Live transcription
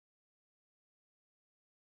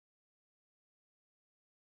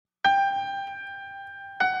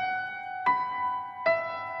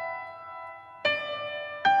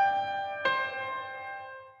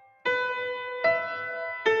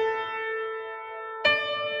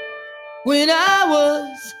When I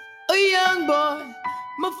was a young boy,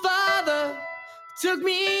 my father took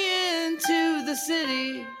me into the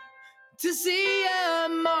city to see a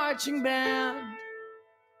marching band.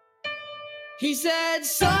 He said,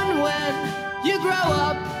 son, when you grow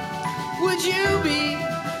up, would you be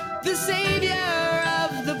the savior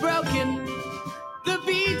of the broken, the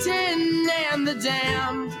beaten, and the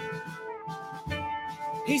damned?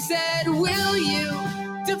 He said, will you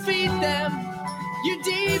defeat them, your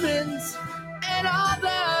demons, and all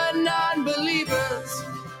the non-believers,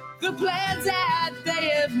 the plans that they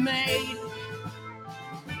have made?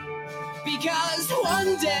 Because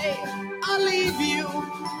one day I'll leave you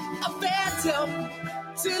a phantom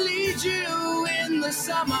to lead you in the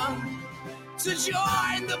summer to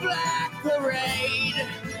join the Black Parade.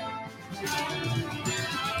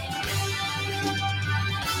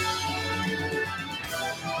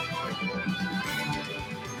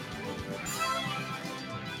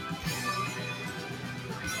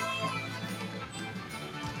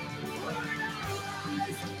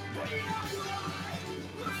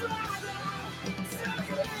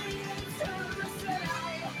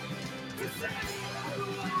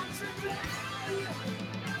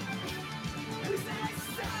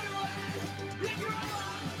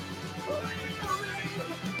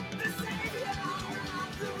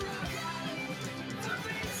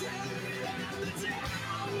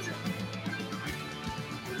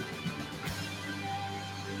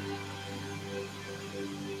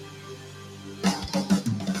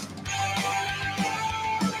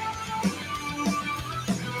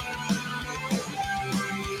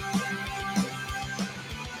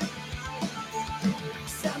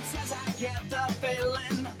 Sometimes I get the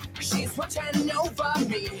feeling she's watching over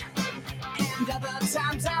me, and other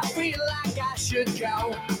times I feel like I should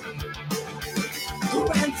go.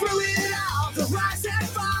 Went through it all, the rise and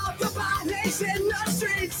fall, the bodies in the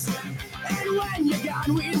streets. And when you're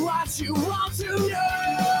gone, we want you all to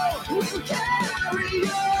know we'll carry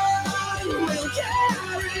on, we'll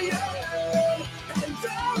carry on. And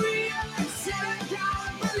though we are sad,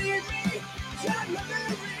 God, believe me, your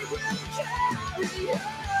memory will carry on,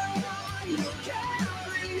 you'll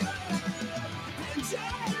carry on. And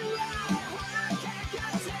I can't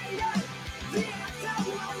contain it, the anthem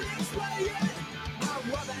won't explain it. A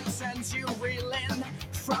woman sends you reeling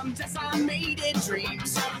from decimated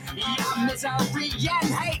dreams. Your misery and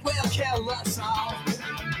hate will kill us all.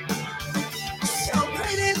 So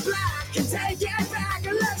paint it black and take it back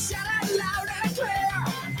and let's shout it loud and clear.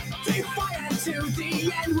 Defiant to the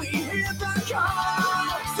end, we hear the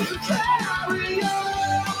call to carry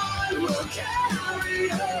on. We'll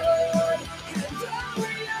carry on. And though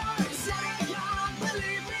we are sad, God,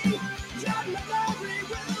 believe me, your memory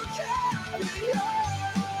will carry on.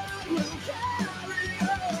 We'll carry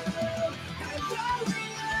on. And though we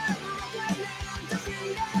are broken and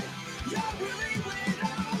defeated, you're really with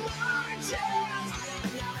our marches.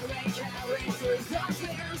 And we carry through the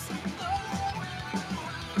fears. Oh,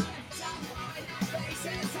 don't find the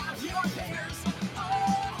faces of your peers.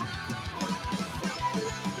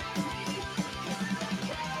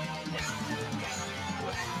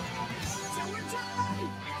 Till we're done,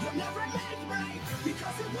 you'll never make me,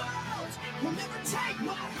 because the world will never take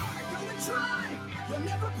my heart. Go and try, you'll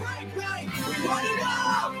never break me. We want it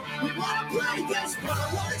all, we want to break this, but I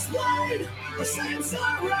won't explain or say I'm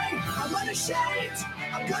sorry. I'm unashamed,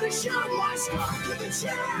 I'm gonna show my scar to the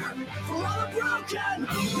chair for all the broken.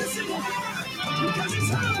 Listen here, because it's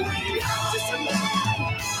who we are. Just a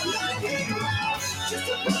man, I'm not a hero, just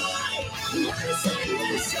a boy. I'm not to sing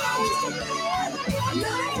this song, just a man, I'm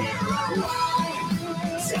not a hero.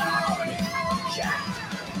 I don't care.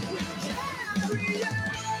 We'll carry on,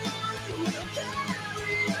 we'll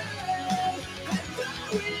carry on. And though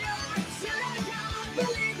we are sad, God,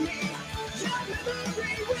 believe me, your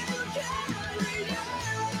memory will carry on.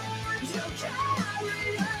 You'll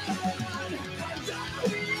carry on. And though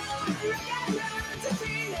we are broken and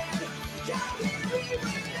defeated, God, we will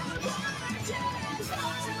marches.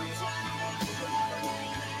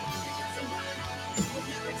 We'll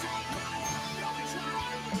never take my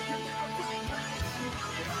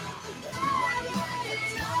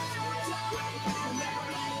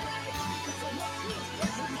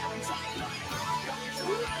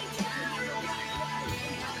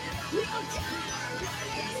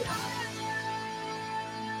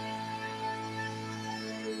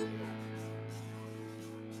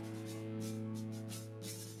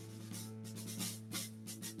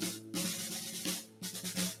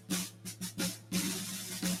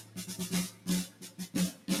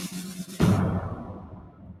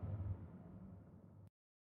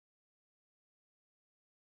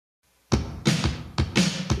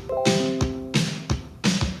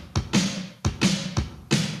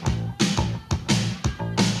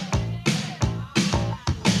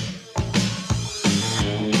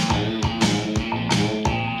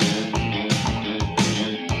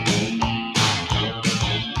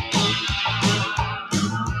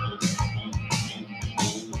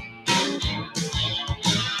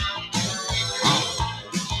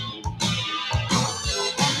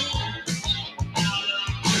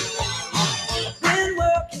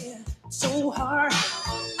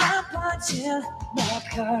till my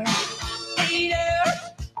car. Later,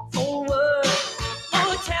 forward,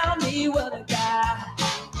 oh, tell me what I got.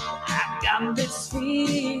 I got this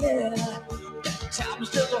feeling that time's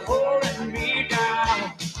still holding me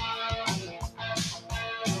down.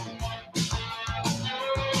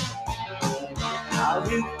 I'll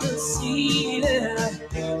hit the ceiling,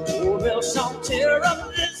 or else I'll tear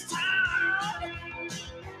up this town.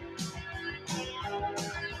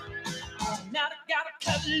 Now I gotta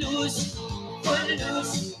cut loose,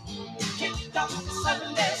 kick off the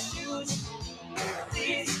Sunday shoes.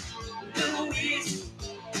 Please, Louise,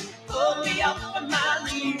 pull me up on my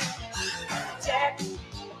lead. Jack,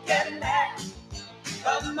 get back,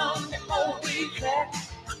 come on before we crack.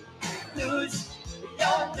 Lose,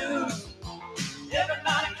 your lose,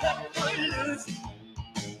 everybody cut for loose.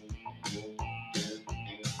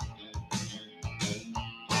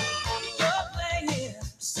 You're playing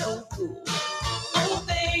so cool,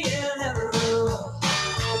 obeying every rule.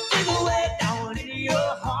 Dig away down into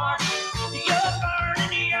your heart, you're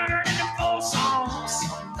burning, yearning for songs.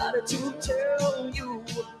 Somebody to tell you,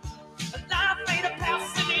 life ain't a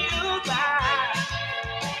passing you by.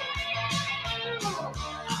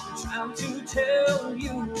 I'm trying to tell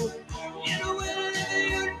you, in a way that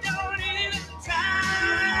you don't even try.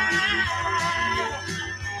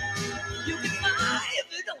 You can fly if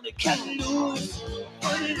it only cut loose,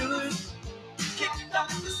 kick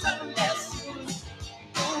off the Sunday shoes.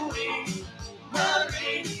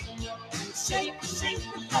 Hurry, shake the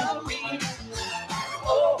hurry.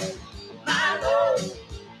 Oh, my Lord,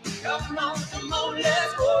 come on,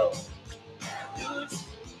 let's go. Lose,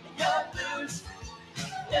 your blues,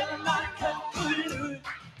 everybody cut for loose.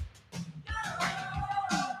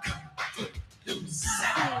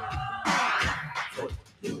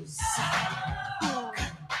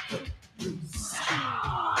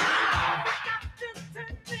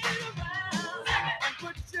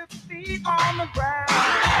 Put your feet on the ground.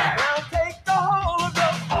 Now take the whole of the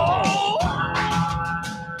floor.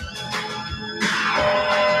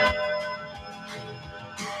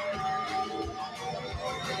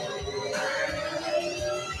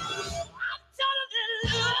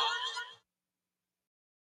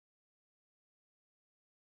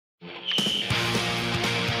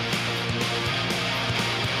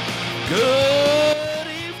 Good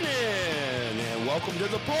evening, and welcome to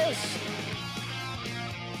The Pulse.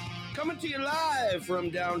 Coming to you live from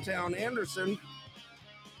downtown Anderson.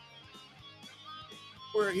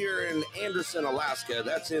 We're here in Anderson, Alaska.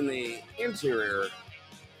 That's in the interior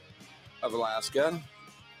of Alaska.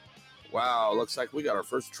 Wow, looks like we got our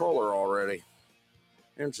first troller already.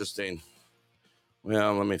 Interesting.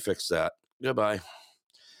 Well, let me fix that. Goodbye.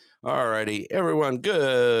 All righty, everyone,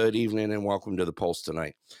 good evening, and welcome to The Pulse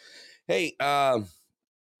tonight. Hey,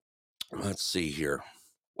 let's see here.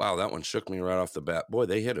 Wow, that one shook me right off the bat. Boy,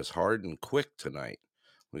 they hit us hard and quick tonight.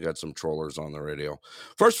 We got some trollers on the radio.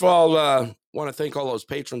 First of all, want to thank all those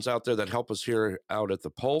patrons out there that help us here out at the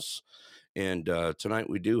Pulse. And tonight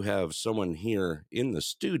we do have someone here in the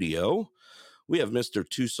studio. We have Mr.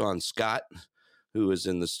 Tucson Scott, who is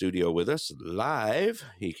in the studio with us live.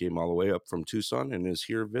 He came all the way up from Tucson and is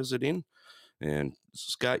here visiting. And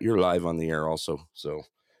Scott, you're live on the air also, so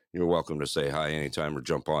you're welcome to say hi anytime or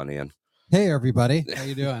jump on in. Hey, everybody. How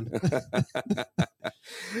you doing?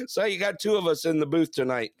 So you got two of us in the booth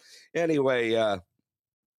tonight. Anyway,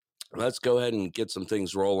 let's go ahead and get some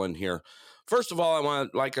things rolling here. First of all,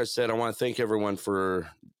 like I said, I want to thank everyone for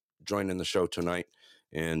joining the show tonight.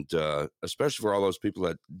 And especially for all those people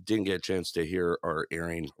that didn't get a chance to hear our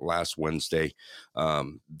airing last Wednesday.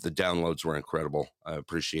 The downloads were incredible. I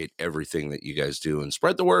appreciate everything that you guys do. And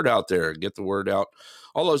spread the word out there. Get the word out.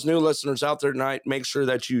 All those new listeners out there tonight, make sure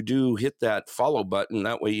that you do hit that follow button.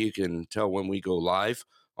 That way you can tell when we go live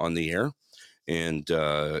on the air. And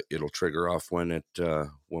it'll trigger off when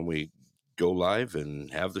we go live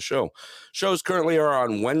and have the show. Shows currently are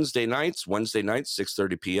on Wednesday nights,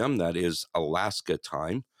 6:30 p.m. That is Alaska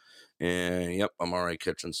time. And yep, I'm already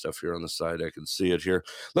catching stuff here on the side. I can see it here.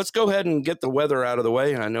 Let's go ahead and get the weather out of the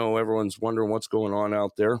way. I know everyone's wondering what's going on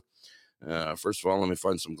out there. First of all, let me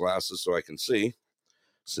find some glasses so I can see,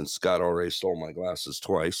 since Scott already stole my glasses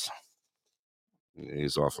twice.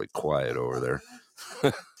 He's awfully quiet over there.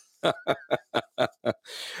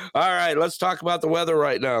 All right, let's talk about the weather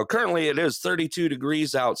right now. Currently, it is 32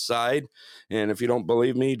 degrees outside, and if you don't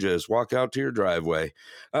believe me, just walk out to your driveway.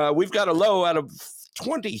 We've got a low out of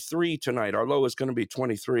 23 tonight. Our low is going to be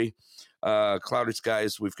 23. Cloudy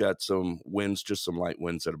skies. We've got some winds, just some light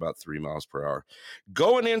winds at about 3 miles per hour.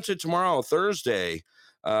 Going into tomorrow, Thursday,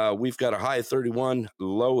 We've got a high of 31,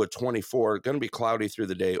 low of 24. Going to be cloudy through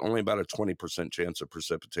the day, only about a 20% chance of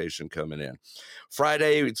precipitation coming in.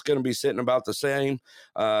 Friday, it's going to be sitting about the same,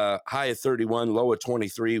 high of 31, low of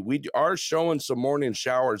 23. We are showing some morning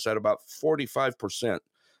showers at about 45%.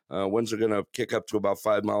 Winds are going to kick up to about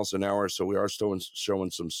 5 miles an hour, so we are still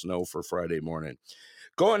showing some snow for Friday morning.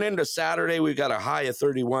 Going into Saturday, we've got a high of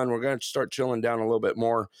 31. We're going to start chilling down a little bit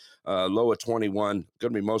more, low of 21.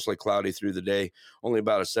 Going to be mostly cloudy through the day. Only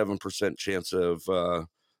about a 7% chance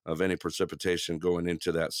of any precipitation going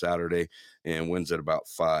into that Saturday, and winds at about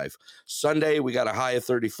 5. Sunday, we got a high of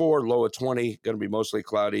 34, low of 20. Going to be mostly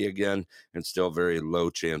cloudy again, and still very low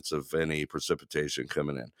chance of any precipitation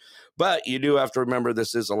coming in. But you do have to remember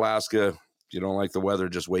this is Alaska. If you don't like the weather,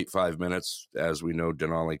 just wait 5 minutes. As we know,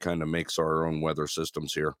 Denali kind of makes our own weather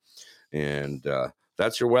systems here. And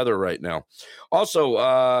that's your weather right now.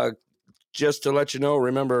 Also, just to let you know,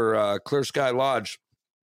 remember Clear Sky Lodge,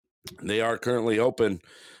 they are currently open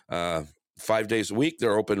 5 days a week.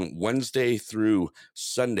 They're open Wednesday through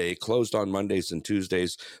Sunday, closed on Mondays and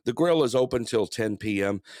Tuesdays. The grill is open till 10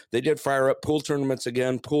 p.m. They did fire up pool tournaments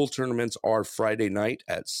again. Pool tournaments are Friday night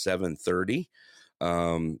at 7:30.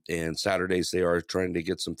 And Saturdays, they are trying to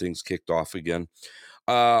get some things kicked off again.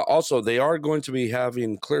 Also, they are going to be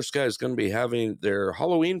having, Clear Sky is going to be having their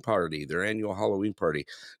Halloween party, their annual Halloween party.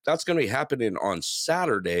 That's going to be happening on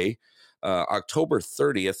Saturday, October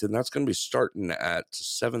 30th, and that's going to be starting at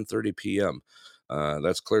 7:30 p.m.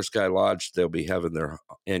 That's Clear Sky Lodge. They'll be having their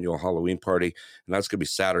annual Halloween party, and that's going to be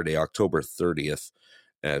Saturday, October 30th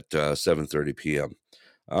at 7:30 p.m.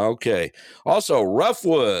 Okay. Also,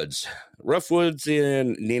 Roughwoods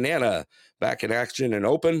in Nenana, back in action and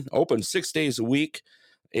open 6 days a week,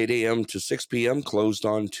 8 a.m. to 6 p.m., closed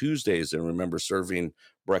on Tuesdays. And remember, serving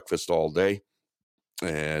breakfast all day.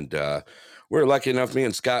 And we're lucky enough, me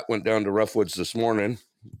and Scott went down to Roughwoods this morning,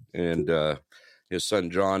 and his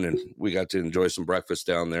son John, and we got to enjoy some breakfast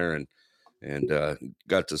down there, and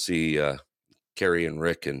got to see Carrie and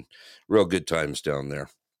Rick, and real good times down there.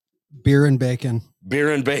 Beer and bacon.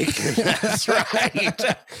 That's right.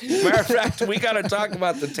 Matter of fact, we got to talk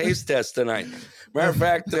about the taste test tonight. Matter of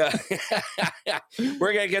fact,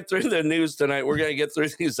 we're going to get through the news tonight. We're going to get through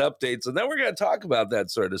these updates, and then we're going to talk about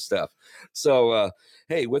that sort of stuff. So,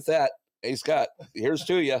 hey, with that, hey, Scott, here's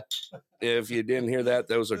to you. If you didn't hear that,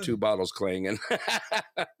 those are 2 bottles clanging.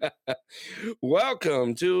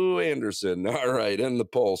 Welcome to Anderson. All right, in the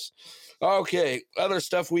pulse. Okay, other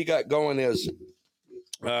stuff we got going is...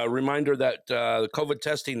 reminder that the COVID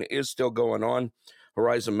testing is still going on.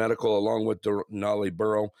 Horizon Medical, along with Denali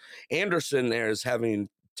Borough. Anderson is having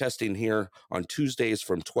testing here on Tuesdays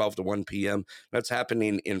from 12 to 1 p.m. That's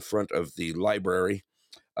happening in front of the library.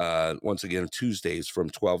 Once again, Tuesdays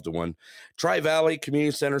from 12 to 1. Tri-Valley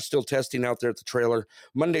Community Center still testing out there at the trailer.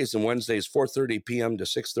 Mondays and Wednesdays, 4:30 p.m. to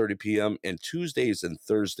 6:30 p.m. And Tuesdays and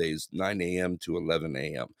Thursdays, 9 a.m. to 11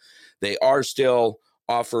 a.m. They are still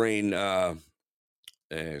offering...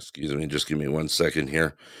 excuse me, just give me 1 second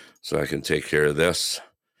here so I can take care of this.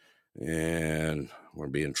 And we're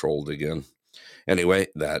being trolled again. Anyway,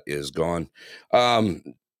 that is gone.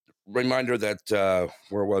 Reminder that,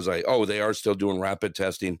 where was I? Oh, they are still doing rapid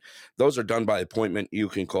testing. Those are done by appointment. You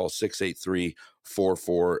can call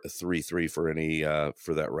 683-4433 for any,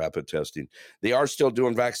 for that rapid testing. They are still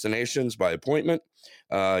doing vaccinations by appointment.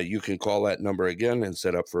 You can call that number again and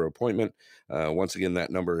set up for an appointment. Once again,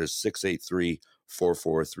 that number is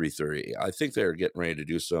 683-4433. I think they're getting ready to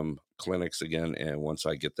do some clinics again. And once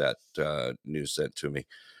I get that news sent to me,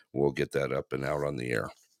 we'll get that up and out on the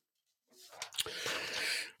air.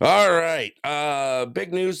 All right.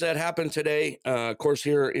 Big news that happened today. Of course,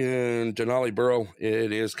 here in Denali Borough,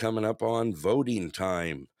 it is coming up on voting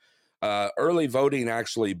time. Early voting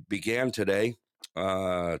actually began today.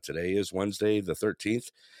 Today is Wednesday, the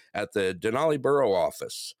 13th, at the Denali Borough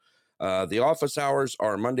office. The office hours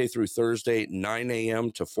are Monday through Thursday, 9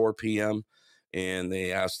 a.m. to 4 p.m. And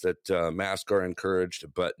they ask that masks are encouraged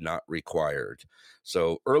but not required.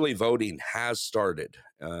 So early voting has started.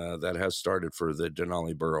 That has started for the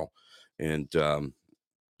Denali Borough. And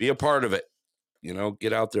be a part of it. You know,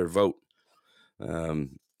 get out there, vote.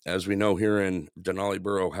 As we know here in Denali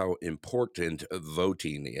Borough, how important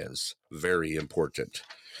voting is. Very important.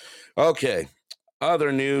 Okay.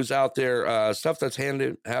 Other news out there, stuff that's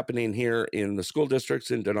happening here in the school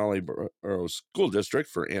districts in Denali Borough School District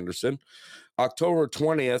for Anderson. October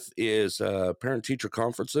 20th is parent-teacher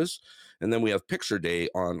conferences, and then we have Picture Day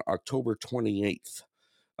on October 28th.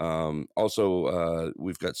 Also,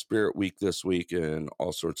 we've got Spirit Week this week and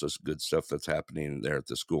all sorts of good stuff that's happening there at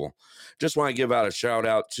the school. Just want to give out a shout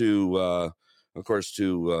out to, of course,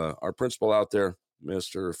 to our principal out there,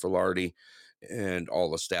 Mr. Filardi, and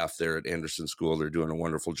all the staff there at Anderson School. They're doing a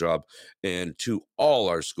wonderful job. And to all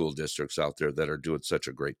our school districts out there that are doing such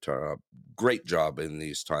a great job in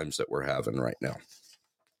these times that we're having right now.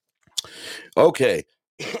 Okay.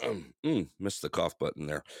 Missed the cough button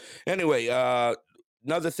there. Anyway,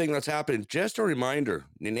 another thing that's happening, just a reminder,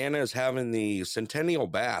 Nenana is having the Centennial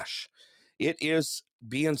Bash. It is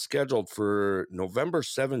being scheduled for November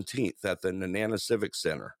 17th at the Nenana Civic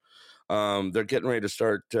Center. They're getting ready to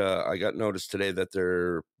start. I got notice today that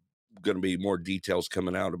they're going to be more details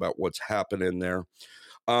coming out about what's happening there.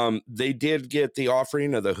 They did get the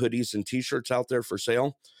offering of the hoodies and t-shirts out there for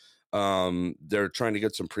sale. They're trying to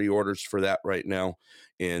get some pre-orders for that right now.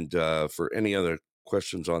 And for any other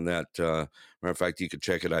questions on that, matter of fact, you could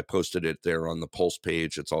check it. I posted it there on the Pulse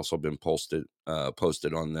page. It's also been posted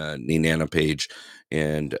on the Nenana page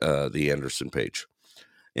and the Anderson page.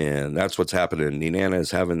 And that's what's happening. Nenana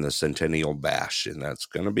is having the Centennial Bash, and that's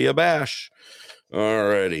going to be a bash.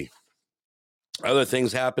 Alrighty. Other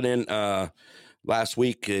things happening last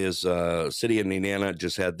week is City of Nenana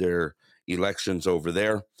just had their elections over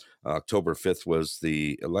there. October 5th was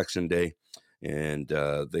the election day, and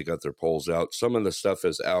they got their polls out. Some of the stuff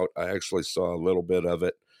is out. I actually saw a little bit of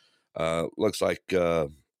it. Looks like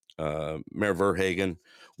Mayor Verhagen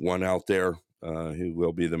won out there, who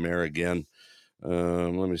will be the mayor again.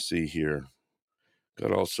 Let me see here.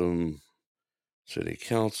 Got all some city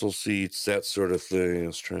council seats, that sort of thing. I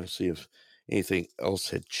was trying to see if anything else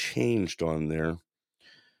had changed on there.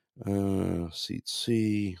 Seat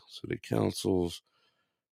C, city councils.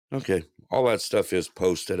 Okay, all that stuff is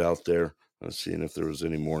posted out there. I was seeing if there was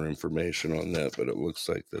any more information on that, but it looks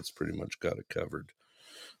like that's pretty much got it covered.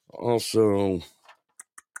 Also,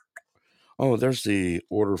 there's the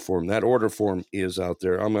order form. That order form is out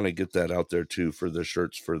there. I'm going to get that out there too for the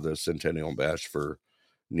shirts for the Centennial Bash for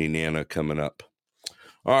Nenana coming up.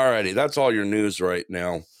 All righty, that's all your news right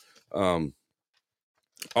now.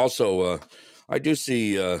 Also, I do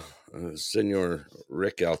see Senor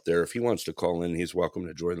Rick out there. If he wants to call in, he's welcome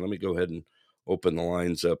to join. Let me go ahead and open the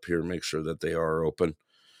lines up here, make sure that they are open.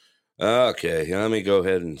 Okay, let me go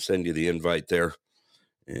ahead and send you the invite there,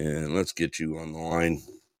 and let's get you on the line.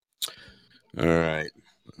 All right.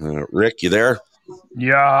 Rick, you there?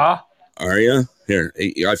 Yeah. Are you? Here,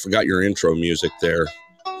 I forgot your intro music there.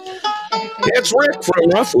 It's Rick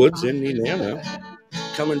from Roughwoods in Nenana,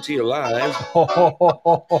 coming to you live.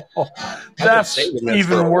 That's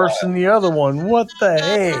even worse than the other one. What the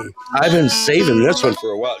hey? I've been saving this one for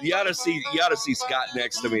a while. You ought to see Scott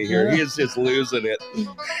next to me here. He is just losing it.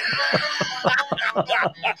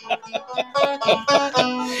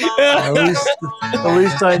 At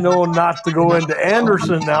least I know not to go into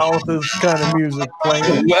Anderson now with this kind of music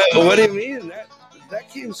playing. What do you mean? That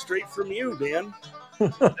came straight from you, Dan.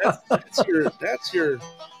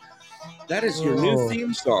 That is your new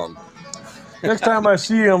theme song. Next time I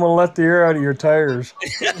see you, I'm gonna let the air out of your tires.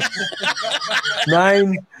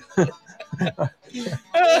 9.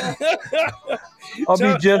 I'll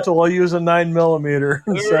be gentle. I'll use a 9mm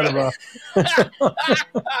instead of a.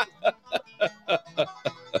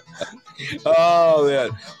 Oh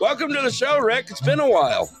man! Welcome to the show, Rick. It's been a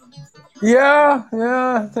while.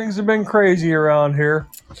 Yeah. Things have been crazy around here.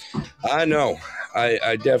 I know.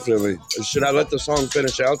 I definitely should. I let the song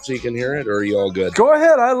finish out so you can hear it, or are you all good? Go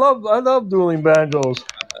ahead. I love dueling banjos.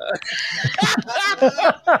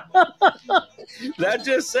 That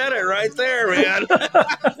just said it right there, man.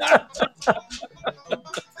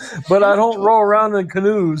 But I don't row around in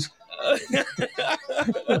canoes.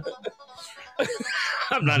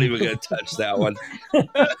 I'm not even going to touch that one.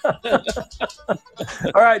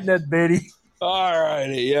 All right, Ned Beatty. All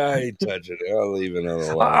righty. Yeah, I ain't touching it. I'll leave it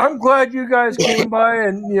alone. I'm glad you guys came by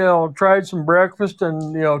and, tried some breakfast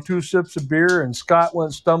and, 2 sips of beer, and Scott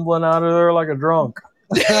went stumbling out of there like a drunk.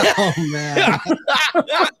 Oh, man.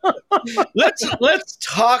 Let's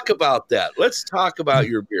talk about that. Let's talk about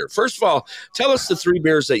your beer. First of all, tell us the 3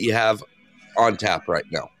 beers that you have on tap right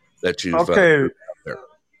now that you've there.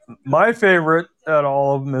 My favorite at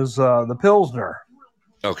all of them is the Pilsner.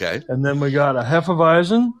 Okay. And then we got a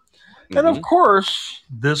Hefeweizen. And, of course,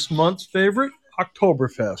 this month's favorite,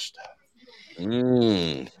 Oktoberfest.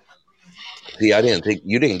 See, I didn't think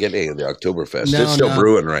you didn't get any of the Oktoberfest. It's still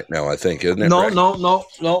brewing right now, I think, isn't it? No. I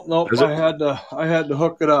had to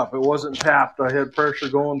hook it up. It wasn't tapped. I had pressure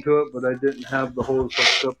going to it, but I didn't have the hose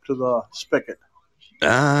hooked up to the spigot.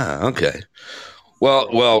 Ah, okay.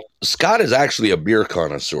 Well, Scott is actually a beer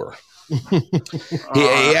connoisseur.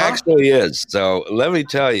 He actually is. So let me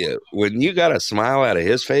tell you, when you got a smile out of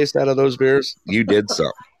his face out of those beers, you did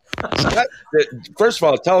something. Scott, first of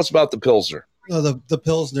all, tell us about the Pilsner. The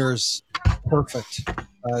Pilsner's perfect.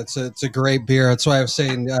 It's a great beer. That's why I was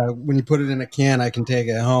saying when you put it in a can, I can take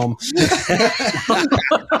it home.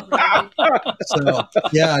 So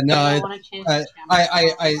yeah, no,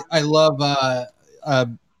 I love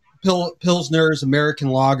pilsners, American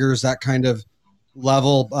lagers, that kind of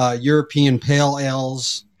level, European pale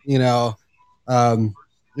ales.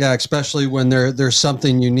 Yeah, especially when there's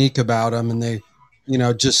something unique about them, and they,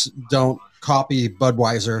 just don't copy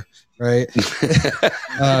Budweiser, right?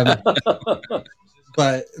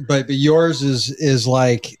 But yours is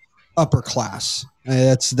like upper class.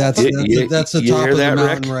 That's the You top hear of the that,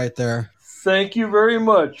 mountain Rick? right there. Thank you very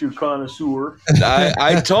much, you connoisseur.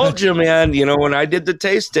 I told you, man. When I did the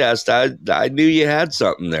taste test, I knew you had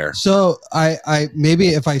something there. So I maybe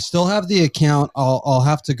if I still have the account, I'll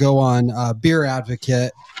have to go on Beer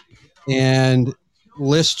Advocate and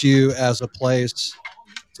list you as a place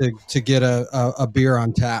to get a beer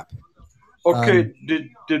on tap. Okay,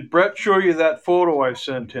 did Brett show you that photo I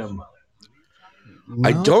sent him?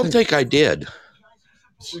 I don't think I did.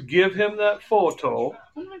 So give him that photo.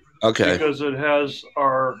 Okay. Because it has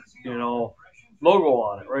our, logo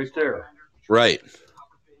on it right there. Right.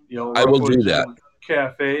 I will do that.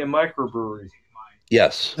 Cafe and microbrewery.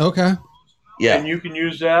 Yes. Okay. Yeah. And you can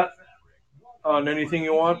use that on anything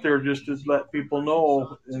you want there, just to let people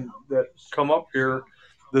know that come up here.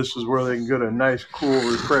 This is where they can get a nice, cool,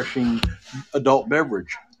 refreshing adult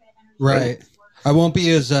beverage. Right. I won't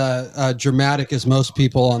be as dramatic as most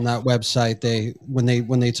people on that website.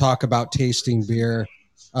 When they talk about tasting beer,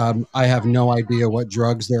 I have no idea what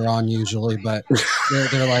drugs they're on usually, but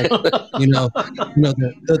they're like,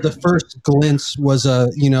 the first glimpse was a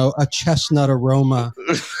chestnut aroma.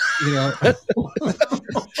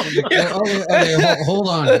 Hold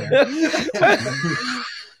on here.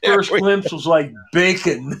 First glimpse was like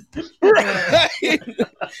bacon.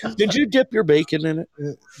 Did you dip your bacon in it?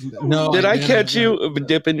 No. Did I catch you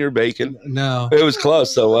dipping your bacon? No. It was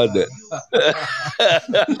close, though, wasn't it?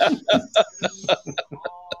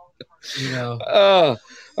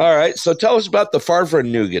 All right. So tell us about the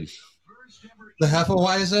Farfrennugan. The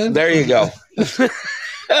Hefeweizen? There you go.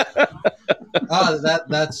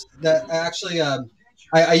 That's actually.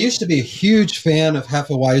 I used to be a huge fan of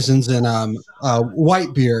Hefeweizens and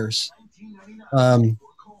white beers, and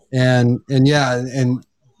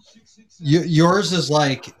yours is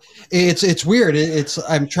like it's weird.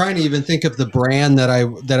 I'm trying to even think of the brand that I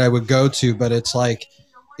would go to, but it's like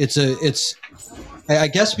I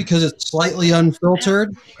guess because it's slightly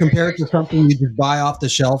unfiltered compared to something you just buy off the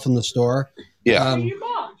shelf in the store. Yeah.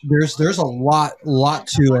 There's a lot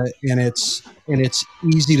to it, and it's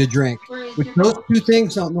easy to drink. Which those two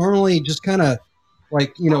things don't normally just kind of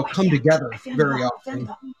come together very often.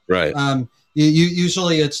 Right.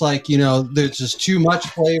 Usually it's like there's just too much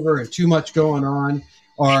flavor and too much going on,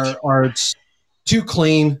 or it's too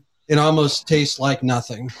clean. It almost tastes like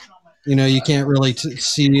nothing. You can't really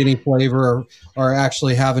see any flavor or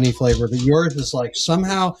actually have any flavor. But yours is like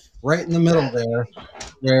somehow right in the middle there,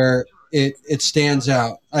 where it stands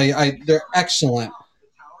out. They're excellent.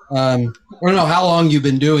 I don't know how long you've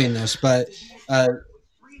been doing this, but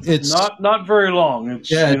it's not very long. It's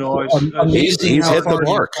he's hit the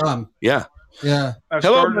mark. Yeah. I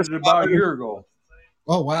started it about a year ago.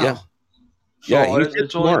 Oh wow. Yeah. So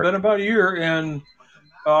it's only been about a year, and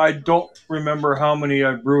I don't remember how many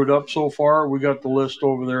I've brewed up so far. We got the list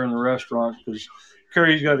over there in the restaurant because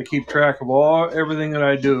Carrie's got to keep track of everything that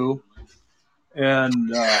I do, and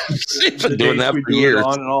she's been doing that for years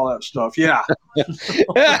and all that stuff. Yeah,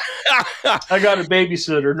 I got a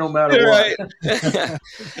babysitter no matter what.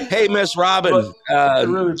 Hey, Miss Robin, I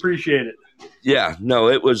really appreciate it. Yeah, no,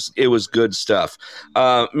 it was good stuff.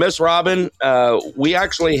 Miss Robin, we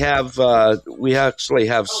actually have Scott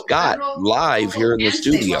live here in the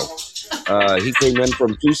studio. He came in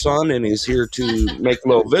from Tucson and he's here to make a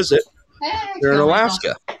little visit here in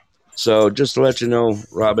Alaska. So just to let you know,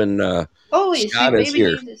 Robin, Scott is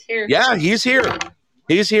here. Yeah, he's here.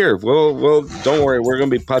 He's here. Well, don't worry, we're gonna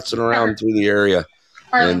be putzing around through the area,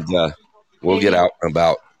 and we'll get out and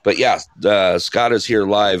about. But yeah, Scott is here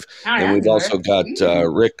live, and we've also got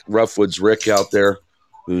Roughwoods Rick out there,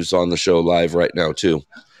 who's on the show live right now too.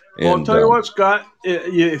 And, well, I'll tell you what, Scott,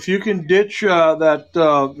 if you can ditch that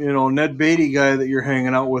Ned Beatty guy that you're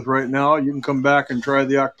hanging out with right now, you can come back and try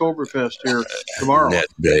the Oktoberfest here tomorrow. Ned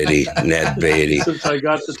Beatty. Since I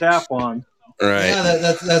got the tap on. Right. Yeah,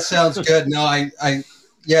 that sounds good. No,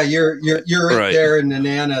 you're right there in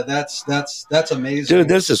Nenana. That's amazing, dude.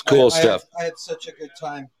 This is cool stuff. I had such a good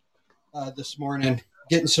time this morning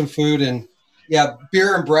getting some food, and Yeah,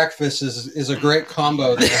 beer and breakfast is a great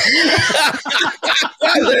combo there.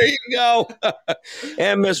 There you go.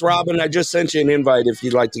 And Miss Robin, I just sent you an invite if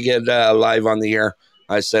you'd like to get live on the air.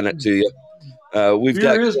 I sent it to you.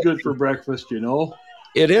 Beer is good for breakfast, you know.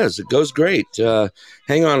 It is. It goes great.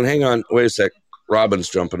 Hang on. Wait a sec. Robin's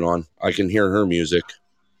jumping on. I can hear her music.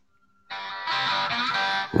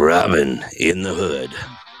 Robin in the Hood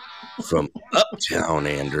from Uptown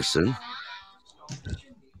Anderson.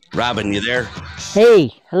 Robin, you there?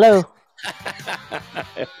 Hey, hello.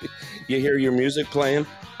 You hear your music playing?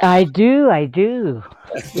 I do.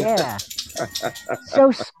 Yeah.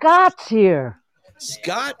 So Scott's here.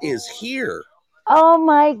 Scott is here. Oh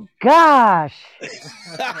my gosh.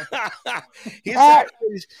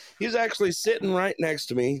 he's actually sitting right next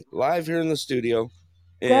to me, live here in the studio.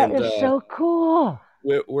 That And is so cool.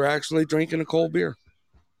 we're actually drinking a cold beer.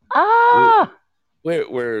 Ah.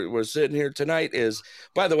 We're sitting here tonight. Is,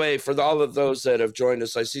 by the way, for all of those that have joined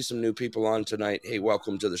us, I see some new people on tonight. Hey,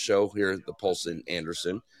 welcome to the show here at the Pulse in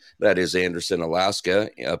Anderson. That is Anderson,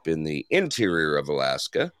 Alaska, up in the interior of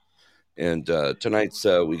Alaska. And tonight's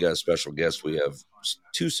we got a special guest. We have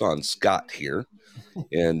Tucson Scott here,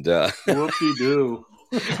 and whoopie-doo.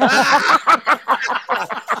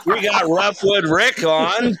 We got Roughwood Rick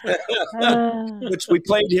on, which we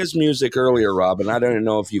played his music earlier, Robin. I don't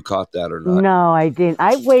know if you caught that or not. No, I didn't.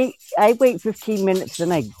 I wait 15 minutes,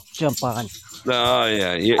 then I jump on. Oh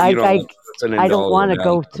yeah, I don't want to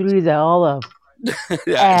go through all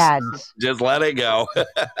the ads. Just let it go. She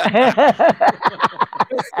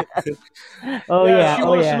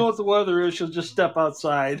wants to know what the weather is. She'll just step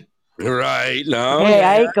outside. Right. No. Hey,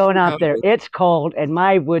 I ain't going out there. It's cold, and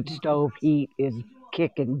my wood stove heat is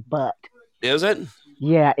kicking butt. Is it?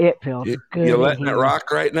 Yeah, it feels good. You're letting it rock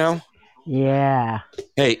right now? Yeah.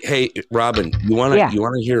 Hey, Robin, you wanna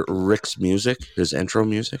hear Rick's music, his intro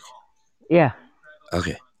music? Yeah.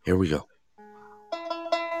 Okay, here we go.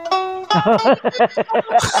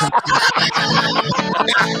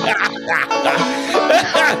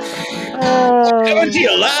 Coming to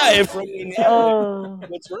you live from Nenana.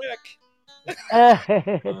 It's Rick.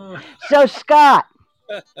 So, Scott.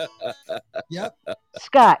 Yep.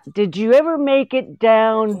 Scott, did you ever make it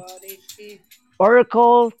down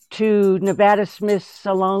Oracle to Nevada Smith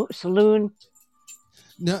Saloon?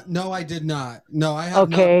 No, I did not. No, I have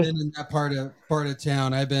not been in that part of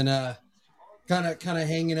town. I've been kind of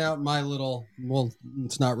hanging out in my little, well,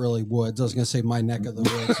 it's not really woods. I was going to say my neck of the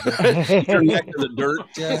woods. Your neck of the dirt.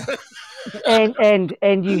 Yeah.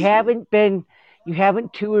 And you haven't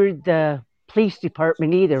toured the police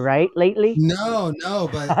department either, right? Lately? No,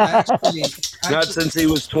 but actually not since he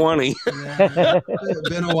was 20. Yeah, it's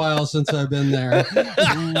been a while since I've been there.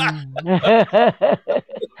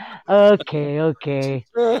 Okay.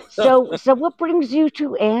 So what brings you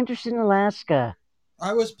to Anderson, Alaska?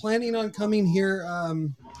 I was planning on coming here.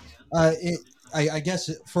 I guess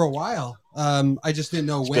for a while. I just didn't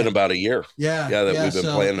know when. It's been about a year. Yeah, we've been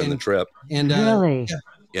planning the trip. And really,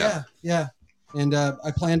 yeah. And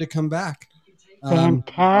I plan to come back.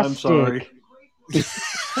 Fantastic. I'm sorry.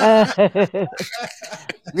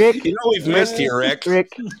 Rick, we've missed you, Rick.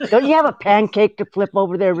 Rick, don't you have a pancake to flip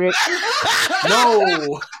over there, Rick?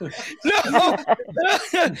 No,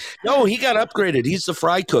 he got upgraded. He's the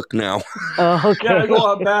fry cook now. Oh, okay. Yeah, I go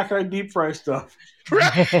out back. I deep fry stuff.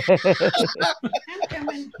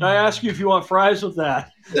 I ask you if you want fries with that.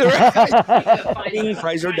 Bing,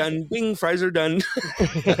 fries are done. Bing, fries are done.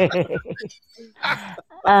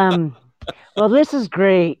 Well, this is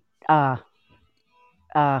great, Scott.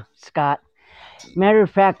 Matter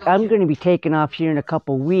of fact, I'm going to be taking off here in a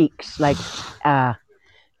couple weeks, like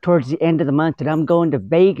towards the end of the month, and I'm going to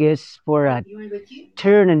Vegas for a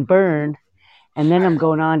turn and burn, and then I'm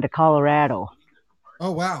going on to Colorado.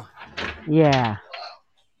 Oh, wow. Yeah.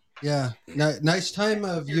 Yeah. Nice time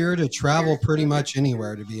of year to travel pretty much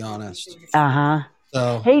anywhere, to be honest. Uh-huh.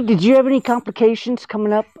 So, hey, did you have any complications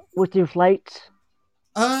coming up with your flights?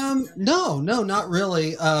 No, not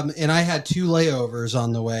really. And I had 2 layovers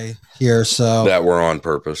on the way here, so that were on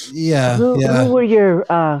purpose. Yeah. Who was your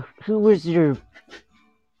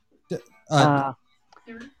the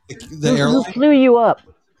airline? Who flew you up?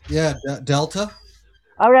 Yeah, Delta.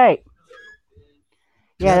 All right.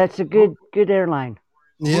 Yeah, that's a good airline.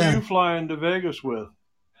 Yeah. Who are you flying to Vegas with?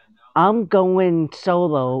 I'm going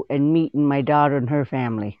solo and meeting my daughter and her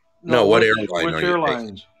family. No, what airline which are you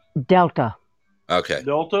airlines? taking? Delta. Okay.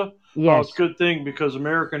 Delta? Yes. Oh, it's a good thing because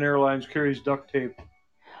American Airlines carries duct tape.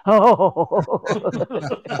 Oh.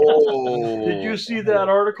 Did you see that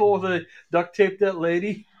article with the duct tape that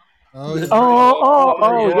lady? Oh,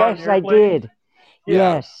 yes, I did.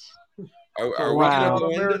 Yeah. Yes. Are we going to Wow. go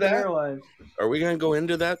into American that? Airlines. Are we going to go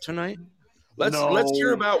into that tonight? Let's No.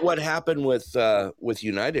 hear about what happened with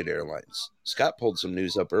United Airlines. Scott pulled some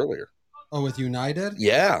news up earlier. Oh, with United?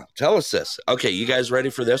 Yeah, tell us this. Okay, you guys ready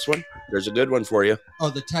for this one? There's a good one for you. Oh,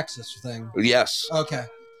 the Texas thing. Yes. Okay.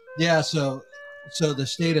 Yeah, so the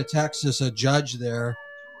state of Texas, a judge there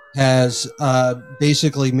has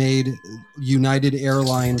basically made United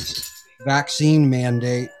Airlines vaccine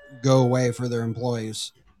mandate go away for their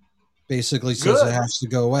employees. Basically says Good. it has to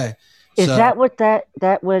go away. Is So, that what that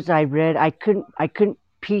was? I read. I couldn't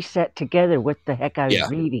piece that together. What the heck I was Yeah.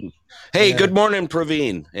 reading? Hey, Yeah. good morning,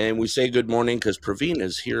 Praveen. And we say good morning because Praveen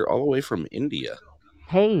is here all the way from India.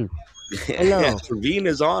 Hey, hello. Praveen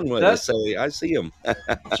is on with us. I see him.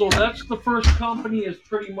 So that's the first company has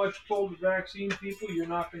pretty much told the vaccine people you're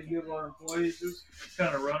not going to give our employees this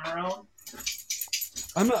kind of runaround.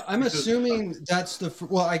 I'm assuming that's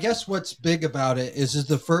well. I guess what's big about it is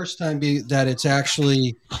the first time that it's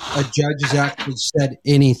actually a judge has actually said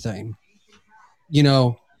anything,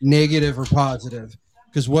 negative or positive.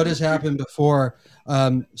 Because what has happened before?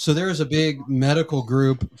 So there was a big medical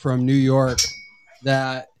group from New York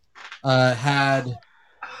that had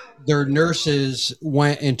their nurses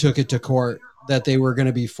went and took it to court that they were going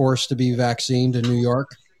to be forced to be vaccinated in New York,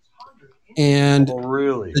 and Oh,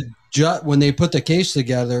 really? when they put the case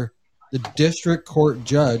together, the district court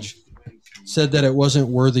judge said that it wasn't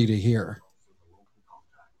worthy to hear.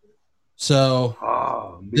 So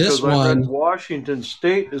because this one, Washington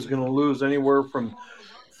State is going to lose anywhere from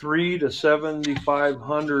 300 to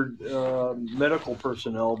 7,500 medical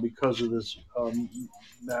personnel because of this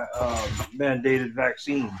mandated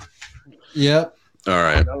vaccine. Yep. All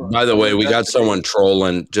right. By the way, we got someone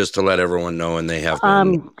trolling just to let everyone know, and they have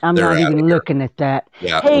been. I'm not even looking at that.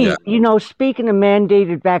 Yeah. Hey, speaking of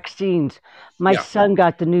mandated vaccines, my son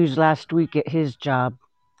got the news last week at his job.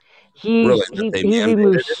 He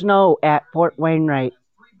removed snow at Fort Wainwright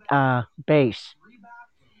base,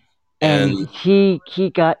 and he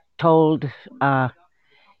got told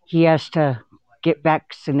he has to get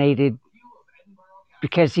vaccinated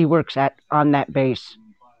because he works on that base.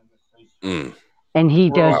 And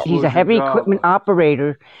he's a heavy equipment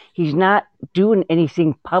operator. He's not doing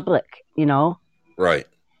anything public, Right.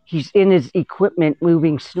 He's in his equipment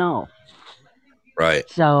moving snow. Right.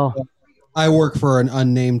 So I work for an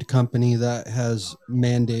unnamed company that has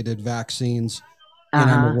mandated vaccines,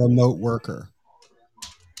 and I'm a remote worker.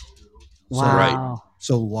 Wow.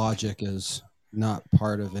 So logic is not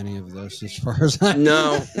part of any of this as far as I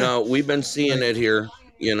No, we've been seeing it here.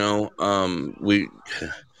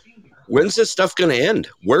 When's this stuff going to end?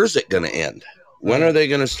 Where's it going to end? When are they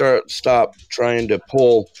going to stop trying to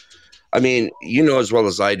pull? I mean, as well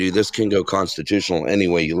as I do, this can go constitutional any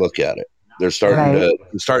way you look at it. They're starting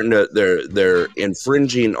to they're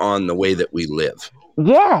infringing on the way that we live.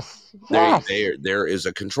 Yes. There is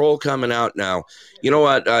a control coming out now. You know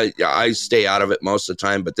what? I stay out of it most of the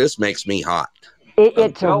time, but this makes me hot.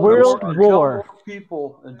 It's a world war.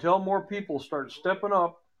 Until more people start stepping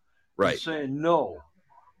up and saying no.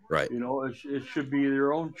 Right. It should be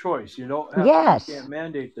their own choice. You don't have you can't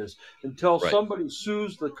mandate this until somebody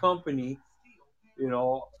sues the company,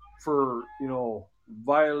 for,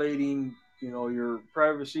 violating, your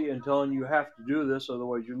privacy and telling you have to do this,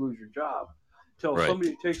 otherwise you lose your job. Until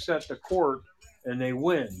somebody takes that to court and they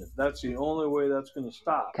win. That's the only way that's going to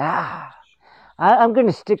stop. I'm going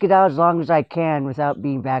to stick it out as long as I can without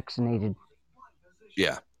being vaccinated.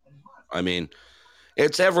 Yeah. I mean,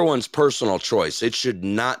 it's everyone's personal choice. It should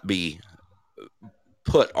not be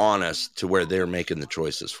put on us to where they're making the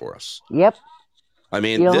choices for us. Yep. I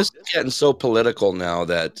mean, this is getting so political now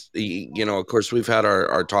that, of course, we've had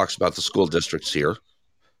our talks about the school districts here,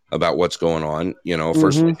 about what's going on.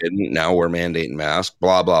 First we didn't, now we're mandating masks,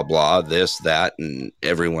 blah, blah, blah, this, that, and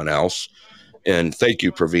everyone else. And thank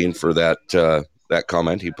you, Praveen, for that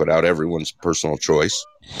comment. He put out everyone's personal choice.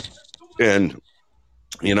 And,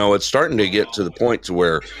 it's starting to get to the point to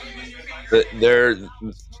where they're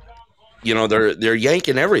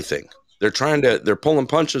yanking everything. They're pulling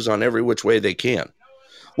punches on every which way they can.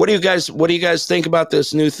 What do you guys think about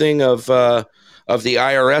this new thing of the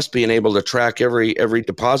IRS being able to track every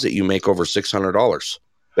deposit you make over $600?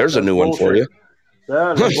 There's a new one for you.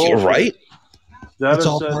 That is bullshit. Right? That's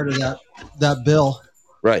all part of that bill.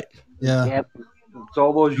 Right. Yeah. Yep. It's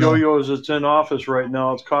all those yo-yos that's in office right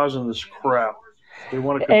now. It's causing this crap. They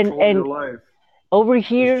want to control your life. Over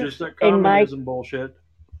here, it's just that communism bullshit.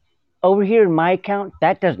 Over here in my account,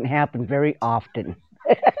 that doesn't happen very often.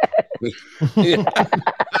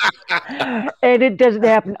 And it doesn't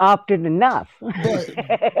happen often enough. But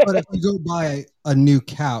if you go buy a new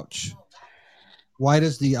couch, why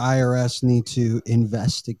does the IRS need to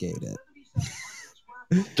investigate it?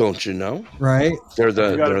 Don't you know? Right? They're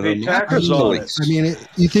You gotta the pay taxes on it. I mean,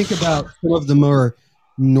 you think about some of the more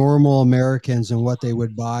normal Americans and what they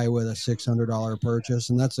would buy with a $600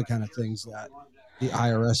 purchase, and that's the kind of things that the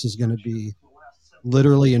IRS is going to be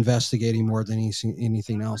literally investigating more than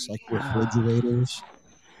anything else, like refrigerators,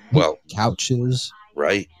 Well, couches,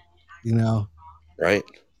 right, right.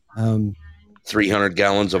 Um, 300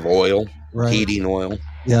 gallons of oil, right. heating oil.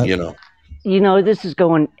 Yeah. You know, This is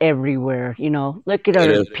going everywhere. Look at our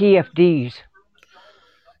It is. PFDs.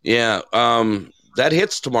 Yeah. That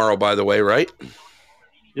hits tomorrow, by the way, right?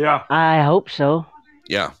 Yeah. I hope so.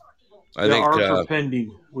 Yeah. I Yeah, think. ours are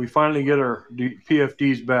pending. We finally get our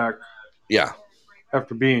PFDs back Yeah.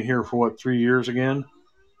 after being here for 3 years again.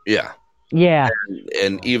 Yeah. Yeah.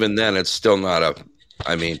 And even then, it's still not a.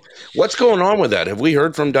 I mean, what's going on with that? Have we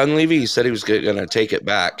heard from Dunleavy? He said he was going to take it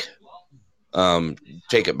back.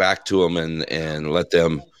 Take it back to them and let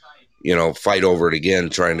them, fight over it again,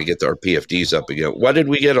 trying to get our PFDs up again. What did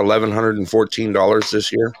we get? $1,114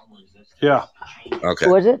 this year. Yeah. Okay.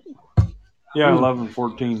 Was it? Yeah,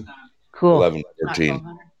 11-14. Cool.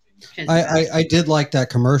 11-14. I did like that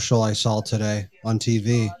commercial I saw today on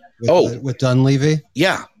TV with Dunleavy.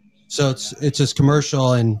 Yeah. So it's his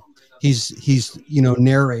commercial, and he's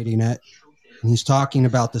narrating it, and he's talking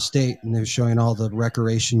about the state, and they're showing all the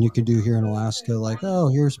recreation you can do here in Alaska. Like, oh,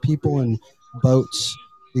 here's people in boats.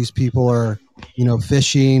 These people are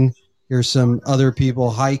fishing. Here's some other people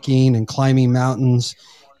hiking and climbing mountains,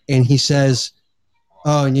 and he says,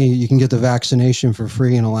 oh, and you can get the vaccination for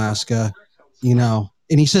free in Alaska,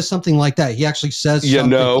 And he says something like that. He actually says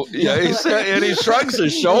something. Yeah, and he shrugs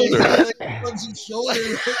his shoulders.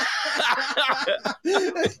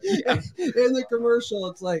 In the commercial,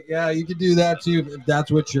 it's like, yeah, you could do that too if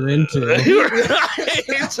that's what you're into. Like,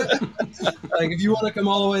 if you want to come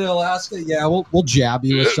all the way to Alaska, yeah, we'll jab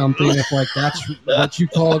you with something if that's what you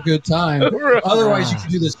call a good time. Otherwise, you can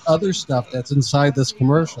do this other stuff that's inside this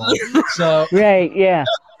commercial. So right, yeah.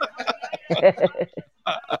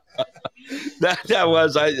 That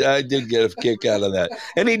was I did get a kick out of that,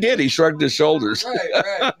 and he did. He shrugged his shoulders.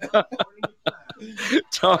 Right.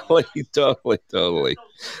 Totally.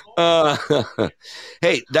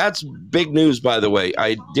 Hey, that's big news, by the way.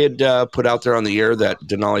 I did put out there on the air that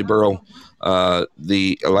Denali Borough,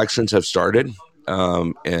 the elections have started,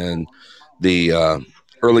 and the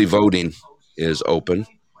early voting is open.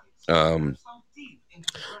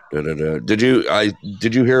 Did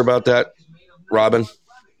you hear about that, Robin?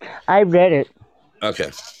 I read it. Okay.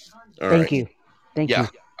 All Thank right. you. Thank you.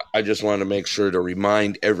 I just wanted to make sure to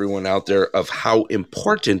remind everyone out there of how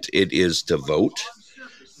important it is to vote.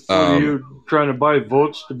 Are you trying to buy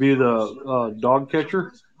votes to be the dog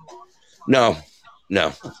catcher? No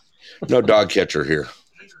dog catcher here.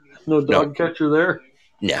 No dog catcher there?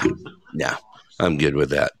 No, I'm good with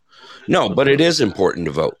that. No, but it is important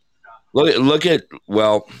to vote. Look at,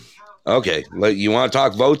 okay. You want to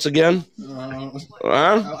talk votes again?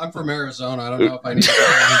 I'm from Arizona. I don't know if I need to talk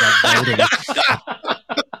about voting.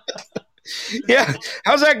 Yeah.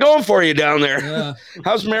 How's that going for you down there? Yeah.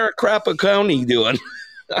 How's Maricopa County doing?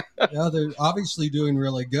 Yeah, they're obviously doing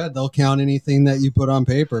really good. They'll count anything that you put on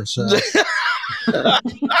paper. So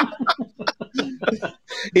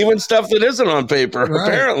even stuff that isn't on paper,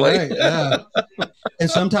 apparently. Right, yeah. And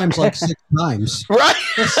sometimes like 6 times. Right.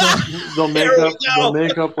 So they'll make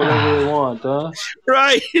up whatever they want, huh?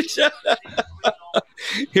 Right.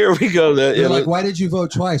 Here we go. They're like, why did you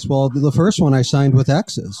vote twice? Well, the first one I signed with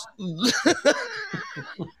X's.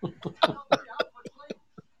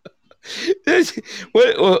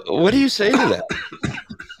 What do you say to that?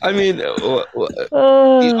 I mean, the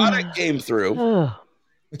audit came through.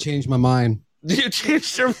 I changed my mind. You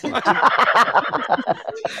changed your mind.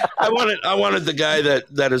 I wanted the guy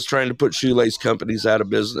that is trying to put shoelace companies out of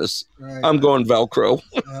business. Right. I'm going Velcro.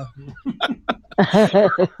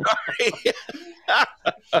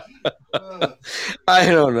 I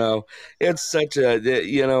don't know. It's such a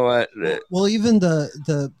what. Well, even the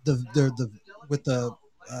with the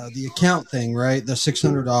account thing, right? The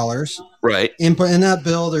 $600, right? In that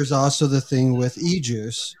bill, there's also the thing with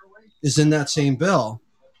e-juice is in that same bill.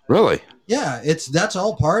 Really? Yeah, that's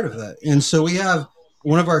all part of it. And so we have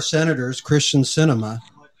one of our senators, Christian Sinema,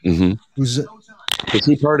 is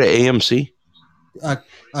he part of AMC? A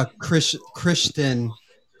Christian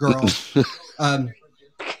girl,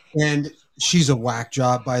 and she's a whack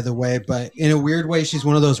job, by the way. But in a weird way, she's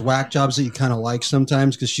one of those whack jobs that you kind of like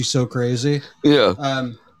sometimes because she's so crazy.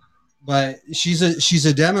 Yeah. But she's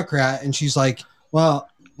a Democrat, and she's like, well,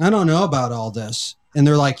 I don't know about all this. And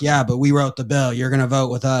they're like, yeah, but we wrote the bill. You're going to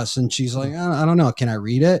vote with us. And she's like, I don't know. Can I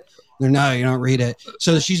read it? They're, no, you don't read it.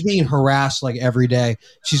 So she's being harassed like every day.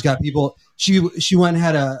 She's got people. She went and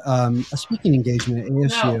had a speaking engagement at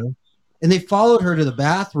ASU, and they followed her to the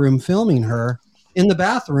bathroom, filming her in the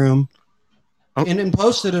bathroom, and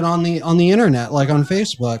posted it on the internet, like on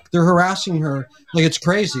Facebook. They're harassing her like it's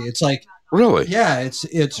crazy. It's like, really, yeah,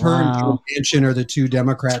 it's her and Joe Manchin are the two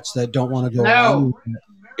Democrats that don't want to go along with it.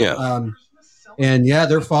 Yeah. And yeah,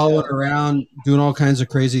 they're following around, doing all kinds of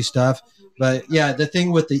crazy stuff. But yeah, the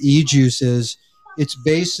thing with the e-juice is it's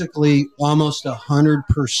basically almost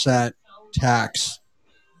 100% tax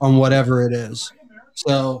on whatever it is.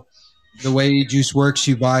 So the way e-juice works,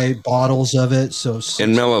 you buy bottles of it. So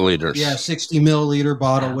in milliliters. Yeah, 60 milliliter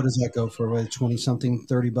bottle. What does that go for? What, 20 something,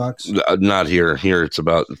 $30? Not here. Here it's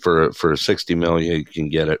about for 60 mil. You can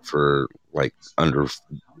get it for like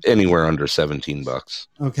anywhere under $17.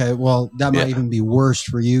 Okay, well, that might even be worse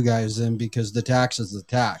for you guys then, because the tax is the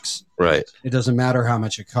tax. Right. It doesn't matter how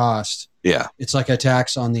much it costs. Yeah. It's like a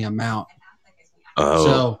tax on the amount.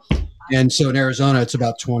 Oh. So in Arizona, it's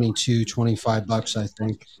about $25, I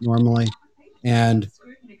think, normally. And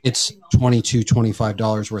it's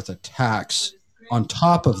 $25 worth of tax on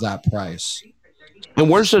top of that price. And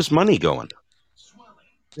where's this money going?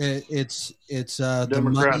 It's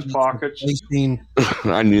Democrats' pockets.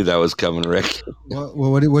 I knew that was coming, Rick.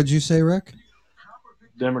 What did you say, Rick?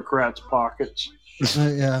 Democrats' pockets.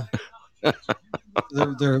 Yeah,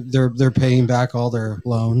 they're paying back all their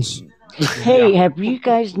loans. Hey, have you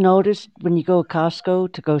guys noticed when you go to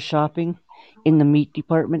Costco to go shopping in the meat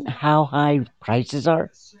department how high prices are?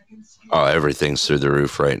 Oh, everything's through the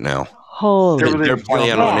roof right now. Holy, they're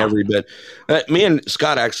playing on every bit. Me and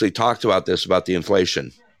Scott actually talked about this, about the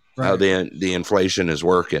inflation, how the inflation is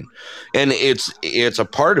working, and it's a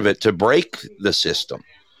part of it to break the system.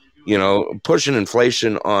 You know, pushing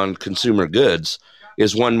inflation on consumer goods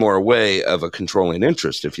is one more way of a controlling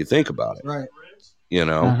interest, if you think about it. Right. You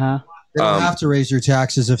know, they don't have to raise your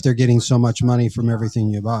taxes if they're getting so much money from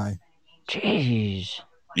everything you buy. Jeez.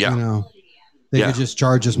 Yeah. You know, they could just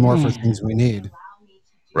charge us more for things we need.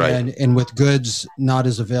 Right. And with goods not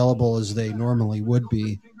as available as they normally would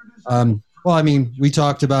be. Well, I mean, we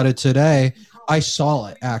talked about it today. I saw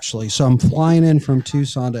it, actually. So I'm flying in from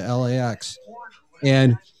Tucson to LAX.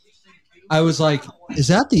 And I was like, is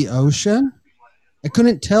that the ocean? I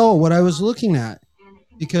couldn't tell what I was looking at,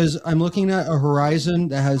 because I'm looking at a horizon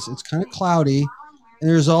that it's kind of cloudy. And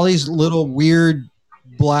there's all these little weird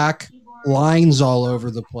black lines all over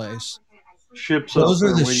the place. Ships. Those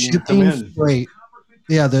are the shipping freight.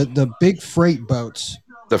 Yeah, the big freight boats.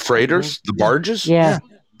 The freighters, the barges? Yeah.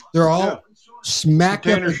 They're all smack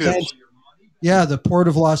up against the port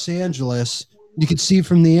of Los Angeles. You could see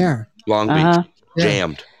from the air. Long Beach.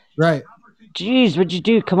 Jammed. Right. Jeez, what'd you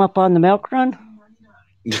do? Come up on the milk run?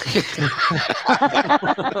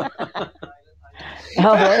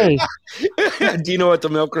 LA. Do you know what the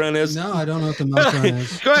milk run is? No, I don't know what the milk run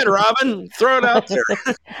is. Go ahead, Robin. Throw it out there.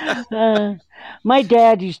 My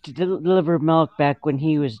dad used to deliver milk back when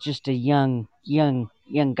he was just a young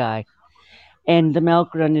guy. And the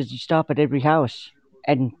milk run is you stop at every house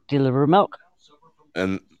and deliver milk.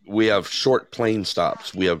 And we have short plane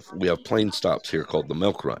stops. We have plane stops here called the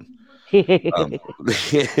milk run.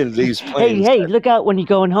 These planes. Hey, look out when you're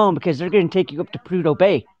going home, because they're going to take you up to Prudhoe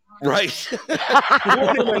Bay. Right. You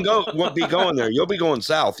won't even be going there. You'll be going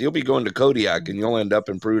south. You'll be going to Kodiak, and you'll end up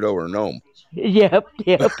in Prudhoe or Nome. Yep.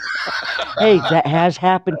 Hey, that has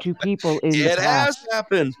happened to people in the past. It has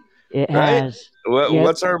happened. It has.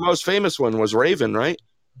 What's our most famous one? Was Raven, right?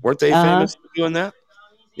 Weren't they famous for doing that?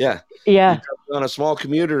 Yeah. Yeah. You on a small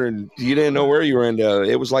commuter, and you didn't know where you were in.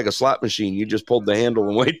 It was like a slot machine. You just pulled the handle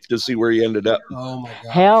and waited to see where you ended up. Oh my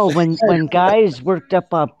God. Hell, when guys worked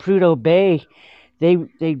up on Prudhoe Bay,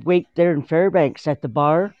 they'd wait there in Fairbanks at the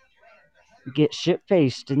bar, get shit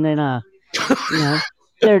faced, and then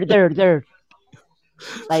they're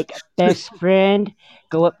like best friend,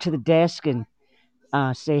 go up to the desk and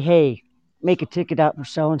say, hey, make a ticket out for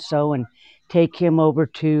so and so, and take him over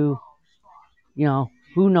to,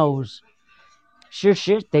 who knows. Sure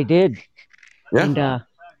shit, they did. Yeah. And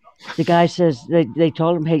the guy says, they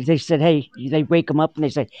told him, hey, they said, hey, they wake him up and they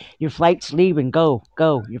say, your flight's leaving, go,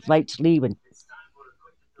 your flight's leaving.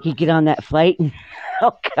 He'd get on that flight and,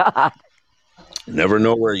 oh God. Never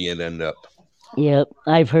know where you'd end up. Yep,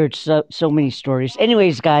 I've heard so many stories.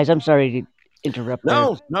 Anyways, guys, I'm sorry to interrupt.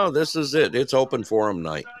 No, this is it. It's open forum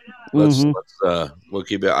night. Let's we'll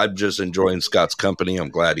keep it. I'm just enjoying Scott's company. I'm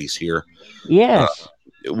glad he's here. Yes.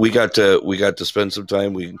 We got to spend some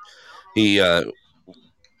time.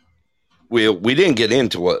 we didn't get in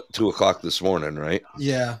till 2:00 this morning, right?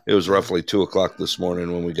 Yeah. It was roughly 2:00 this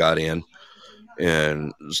morning when we got in,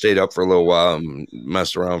 and stayed up for a little while, and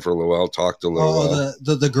messed around for a little while, talked a little while.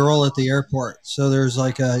 The girl at the airport. So there's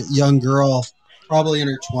like a young girl, probably in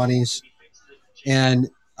her 20s, and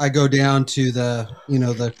I go down to the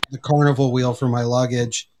carnival wheel for my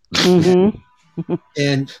luggage, Mm-hmm.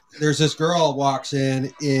 and there's this girl walks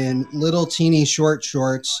in little teeny short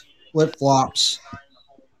shorts, flip flops,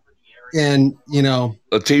 and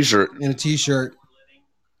A t-shirt. and a t-shirt.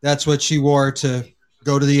 That's what she wore to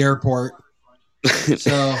go to the airport.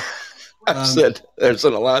 So I said, "There's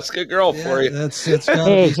an Alaska girl for you." That's gotta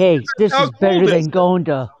Hey, be hey, this How is better cold than is it? going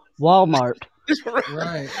to Walmart.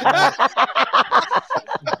 right.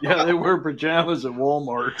 Yeah, they wear pajamas at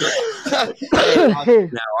Walmart.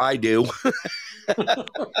 Now I do.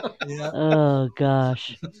 Yeah. Oh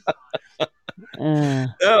gosh.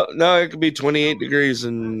 No, it could be 28 degrees,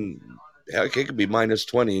 and heck, it could be minus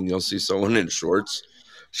 20, and you'll see someone in shorts,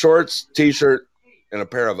 t-shirt, and a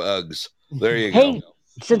pair of Uggs. There you Hey, go.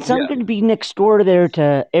 since I'm Yeah. going to be next door there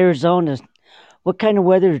to Arizona, what kind of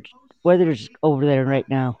weather's over there right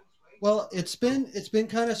now? Well, it's been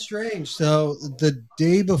kind of strange. So the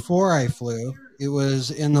day before I flew, it was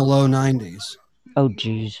in the low 90s. Oh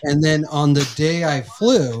geez. And then on the day I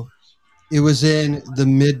flew, it was in the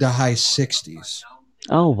mid to high 60s.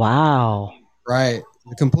 Oh wow. Right.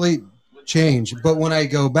 The complete change. But when I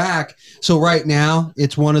go back, so right now,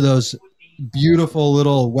 it's one of those beautiful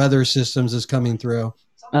little weather systems is coming through.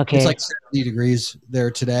 Okay. It's like 70 degrees there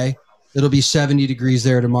today. It'll be 70 degrees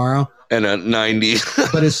there tomorrow. And a 90.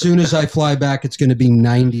 But as soon as I fly back, it's going to be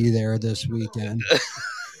 90 there this weekend.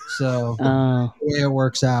 So the way it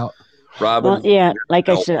works out. Robin. Well, yeah, like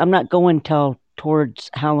I said, I'm not going till towards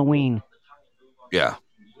Halloween. Yeah.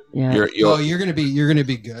 Yeah. You're gonna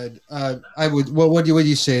be good. I would. What would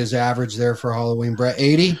you say is average there for Halloween, Brett?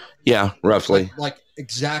 80? Yeah, roughly. Like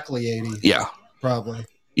exactly 80. Yeah. Probably.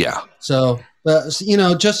 Yeah. So,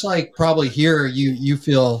 just like probably here, you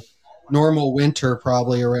feel normal winter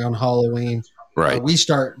probably around Halloween. Right. We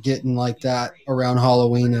start getting like that around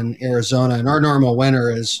Halloween in Arizona, and our normal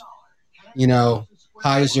winter is,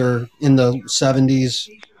 highs are in the 70s.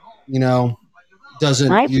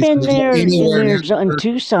 Doesn't I've been usually get there anywhere near in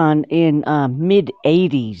Tucson in mid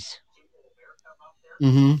 80s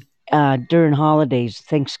Mm-hmm. during holidays,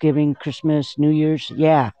 Thanksgiving, Christmas, New Year's.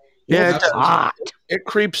 Yeah. Yeah, It's hot. it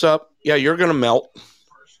creeps up. Yeah, you're gonna melt.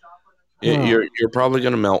 You're probably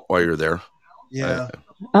gonna melt while you're there. Yeah.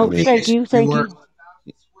 Thank you.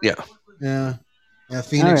 Yeah. Yeah. Yeah.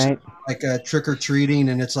 Phoenix, All right. like trick or treating,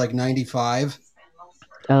 and it's like 95.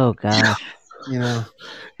 Oh gosh.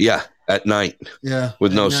 Yeah, at night. Yeah.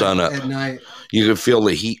 With no sun up. At night. You can feel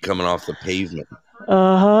the heat coming off the pavement.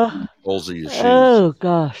 Uh-huh. Holes of your shoes. Oh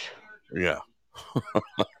gosh. Yeah.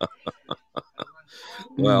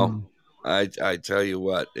 Well, I tell you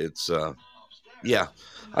what, it's yeah,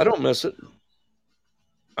 I don't miss it.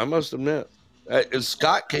 I must admit.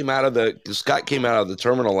 Scott came out of the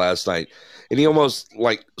terminal last night, and he almost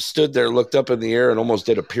like stood there, looked up in the air, and almost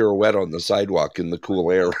did a pirouette on the sidewalk in the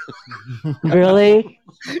cool air. Really?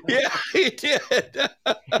 Yeah, he did.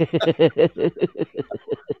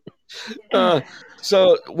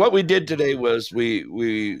 So what we did today was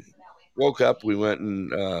we woke up, we went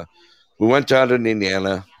down to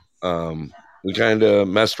Nenana. We kind of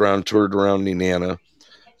messed around, toured around Nenana.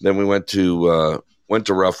 Then we went to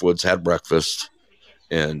Roughwoods, had breakfast,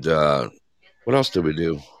 and what else did we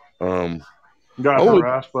do? Got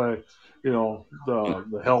harassed by,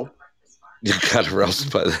 the help. You got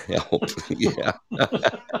harassed by the help. Yeah.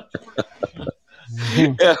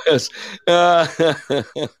 Yes.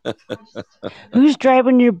 Who's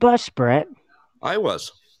driving your bus, Brett? I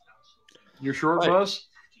was. Your short bus?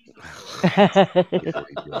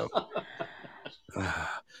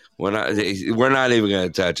 We're not even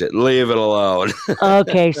going to touch it. Leave it alone.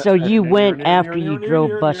 Okay, so you went after you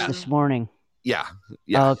drove bus this morning. Yeah.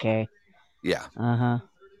 Okay. Yeah. Uh-huh.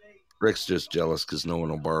 Rick's just jealous because no one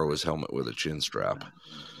will borrow his helmet with a chin strap.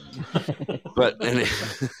 But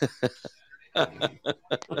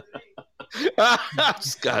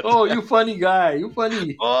Scott. Oh, you funny guy. You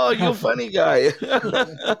funny. Oh, you funny guy.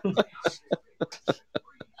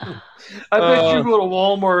 I bet you go to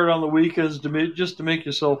Walmart on the weekends just to make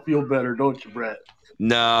yourself feel better, don't you, Brett?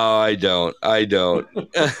 No, I don't.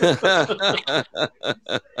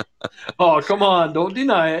 Oh, come on. Don't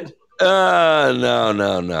deny it.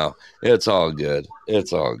 No. It's all good.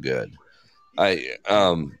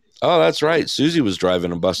 Oh, that's right. Susie was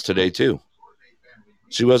driving a bus today too.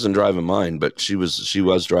 She wasn't driving mine, but she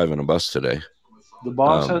was driving a bus today. The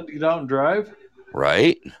boss had to get out and drive?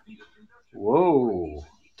 Right? Whoa.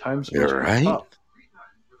 Times must You're be right. tough.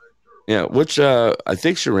 Yeah, which I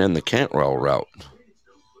think she ran the Cantwell route.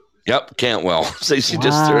 Yep, Cantwell. So she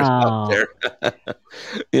just threw it out Wow. there.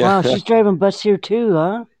 Yeah. Wow, she's driving bus here too,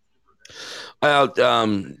 huh?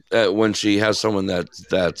 When she has someone that's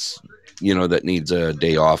that needs a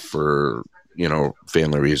day off for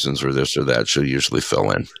family reasons or this or that, she'll usually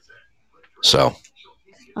fill in. So,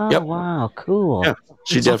 Oh, yep, wow, cool. yeah,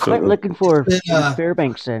 she I'll quit definitely. looking for It's been, in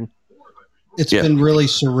Fairbanks then. It's Yeah. been really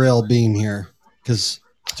surreal being here because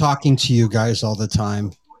talking to you guys all the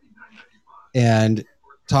time and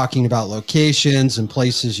talking about locations and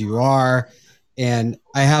places you are, and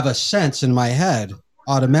I have a sense in my head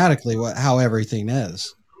automatically how everything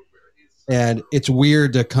is, and it's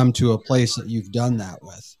weird to come to a place that you've done that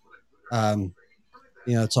with.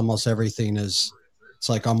 It's almost everything is. It's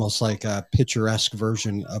like almost like a picturesque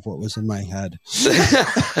version of what was in my head.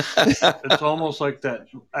 It's almost like that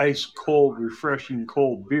ice cold, refreshing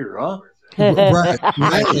cold beer, huh? Right.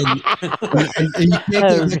 And you can't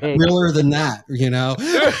get much Rick. realer than that,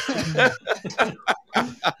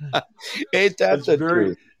 Ain't that It's the very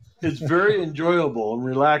truth? it's very enjoyable and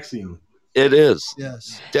relaxing. It is.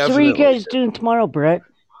 Yes. So what are you Definitely. guys doing tomorrow, Brett?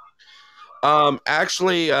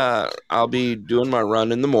 Actually, I'll be doing my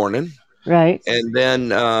run in the morning, Right. and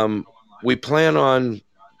then we plan on.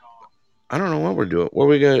 I don't know what we're doing. What are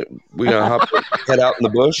we gonna head out in the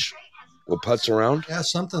bush? We'll putz around. Yeah,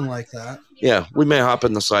 something like that. Yeah, we may hop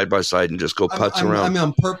in the side by side and just go putz around. I'm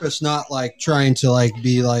on purpose, not like trying to like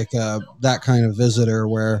be like that kind of visitor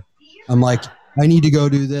where I'm like, I need to go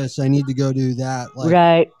do this, I need to go do that. Like,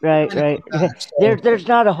 right. back, so, There's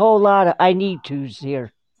not a whole lot of I need tos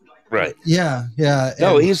here. Right. yeah.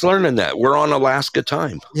 No, and- he's learning that. We're on Alaska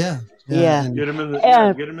time. yeah. Yeah. and- Get them in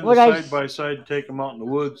the what I side by side, take them out in the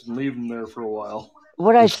woods, and leave them there for a while.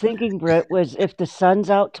 what I was thinking, Brett, was if the sun's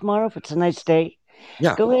out tomorrow, if it's a nice day,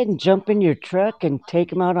 Yeah. go ahead and jump in your truck and take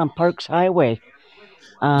them out on Parks Highway.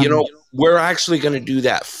 We're actually going to do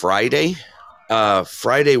that Friday.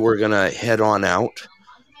 Friday, we're going to head on out,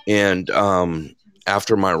 and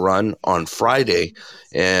after my run on Friday,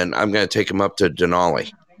 and I'm going to take him up to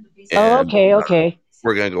Denali. Oh, And, okay.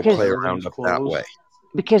 We're going to go Because- play around up that way.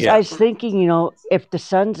 Because Yeah. I was thinking, if the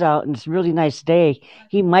sun's out and it's a really nice day,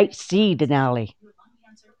 he might see Denali.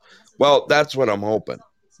 Well, that's what I'm hoping.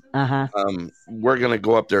 Uh-huh. We're going to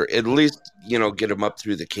go up there, at least, get him up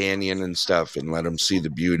through the canyon and stuff and let him see the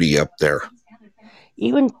beauty up there.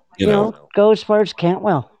 Even, go as far as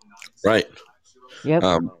Cantwell. Right. Yep.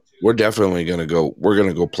 We're definitely going to go. We're going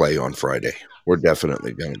to go play on Friday. We're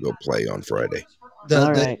definitely going to go play on Friday.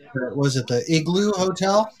 Was it the Igloo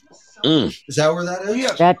Hotel? Is that where that is?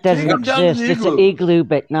 Yes. That doesn't Take 'em down to exist. the It's an igloo,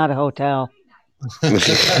 but not a hotel.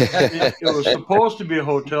 It was supposed to be a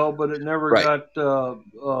hotel, but it never Right. got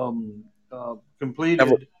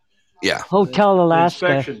completed. Yeah. Hotel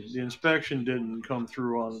Alaska. The inspection didn't come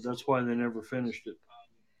through on it. That's why they never finished it.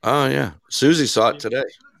 Oh yeah, Susie saw it today.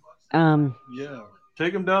 Yeah,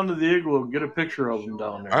 take them down to the igloo and get a picture of them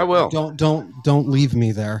down there. I will. Don't leave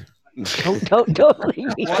me there. Don't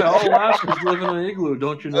leave me. Why all Alaskans live in an igloo?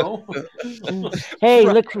 Don't you know? Hey,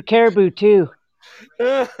 look for caribou too.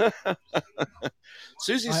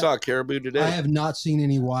 Susie saw caribou today. I have not seen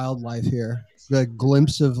any wildlife here. The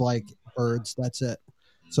glimpse of like birds. That's it.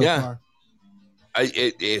 So far.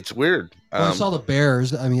 It's weird. I saw the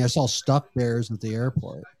bears. I mean, I saw stuffed bears at the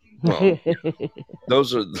airport. Well,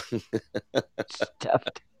 those are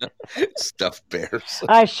Stuffed bears.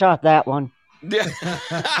 I shot that one. Yeah.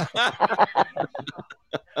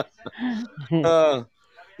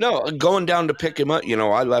 No, going down to pick him up.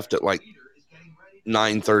 I left at like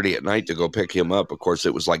 9:30 at night to go pick him up. Of course,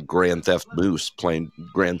 it was like Grand Theft Moose, playing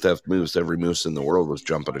Grand Theft Moose. Every moose in the world was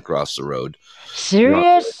jumping across the road.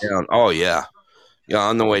 Serious? Oh yeah. Yeah,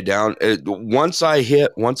 on the way down. Once I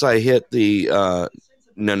hit the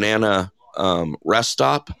Nenana rest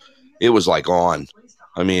stop, it was like on.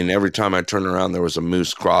 I mean, every time I turned around, there was a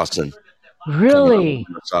moose crossing. Really?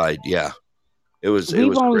 On the side, yeah.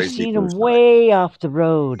 We've only crazy seen them moose way off the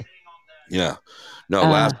road. Yeah. No,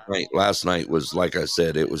 last night was, like I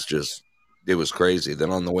said, it was crazy.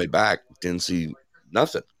 Then on the way back, didn't see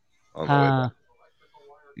nothing on the way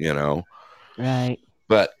back. Right.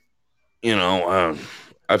 But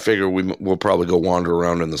I figure we'll probably go wander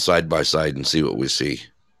around in the side by side and see what we see.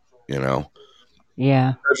 Yeah.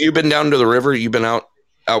 Have you been down to the river? You've been out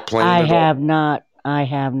playing? I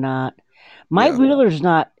have not. My wheeler's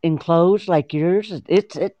not enclosed like yours.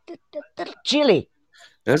 It's chilly.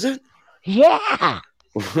 Is it? Yeah.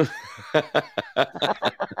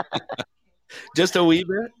 Just a wee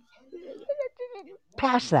bit?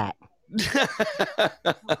 Past that.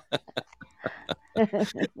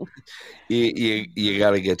 You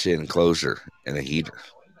got to get you an enclosure and a heater.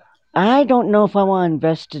 I don't know if I want to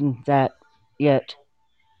invest in that yet.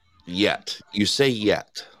 Yet. You say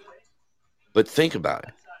yet. But think about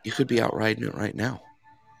it. You could be out riding it right now.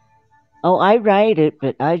 Oh, I ride it,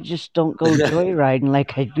 but I just don't go joyriding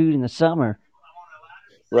like I do in the summer.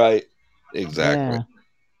 Right. Exactly.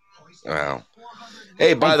 Yeah. Wow.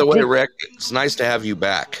 Hey, by the way, Rick, it's nice to have you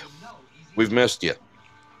back. We've missed you.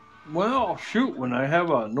 Well, shoot, when I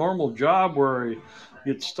have a normal job where I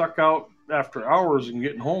get stuck out after hours and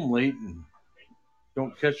getting home late and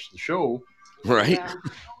don't catch the show, Right.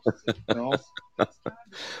 you know.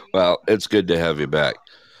 Well, it's good to have you back.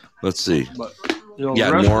 Let's see. But Yeah,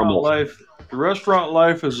 the restaurant normal. life. The restaurant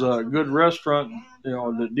life is a good restaurant,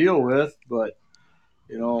 to deal with. But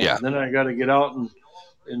Yeah. then I got to get out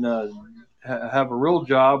and have a real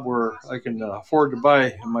job where I can afford to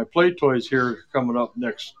buy my play toys here coming up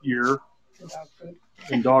next year.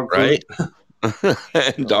 And dog food. Right.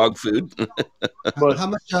 And dog food. But how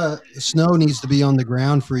much snow needs to be on the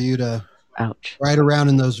ground for you to Ouch. ride around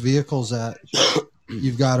in those vehicles that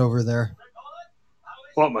you've got over there?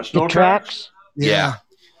 What, my snow The tracks? Yeah.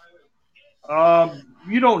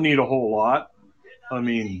 You don't need a whole lot. I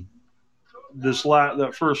mean,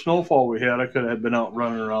 that first snowfall we had, I could have been out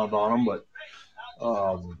running around on them, but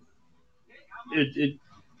it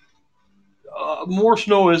more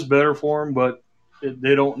snow is better for them, but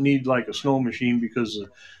they don't need like a snow machine because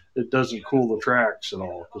it doesn't cool the tracks at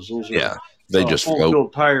all. Because those are they just full float.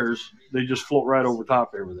 filled tires. They just float right over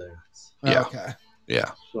top of everything. Yeah. Okay.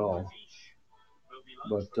 Yeah. So,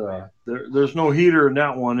 but there's no heater in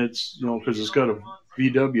that one. It's because it's got a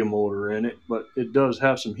VW motor in it, but it does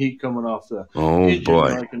have some heat coming off the engine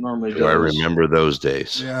boy, like it normally do I does. remember those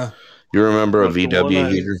days? Yeah. You remember But a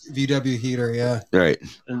VW heater? VW heater, yeah. Right.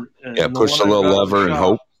 And Yeah, the push one the I've little got in the lever and shop-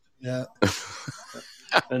 hope. Yeah.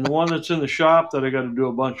 And the one that's in the shop that I got to do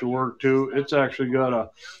a bunch of work to, it's actually got a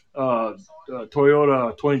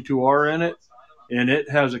Toyota 22R in it, and it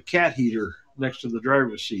has a cat heater next to the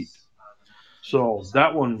driver's seat. So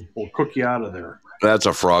that one will cook you out of there. That's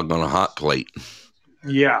a frog on a hot plate.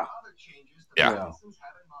 Yeah. Yeah.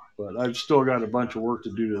 But I've still got a bunch of work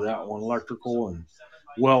to do to that one, electrical and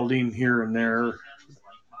welding here and there.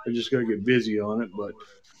 I just got to get busy on it. But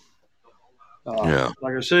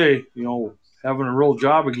like I say, having a real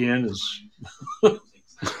job again is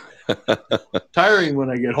tiring when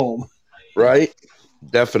I get home. Right?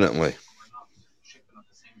 Definitely.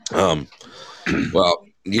 Well,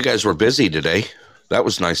 you guys were busy today. That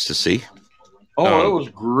was nice to see. Oh, it was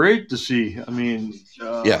great to see. I mean,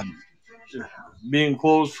 being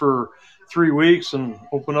closed for 3 weeks and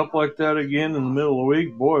open up like that again in the middle of the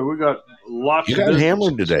week, boy, we got lots You of got business.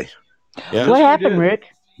 hammered today. Yeah. What happened, Rick?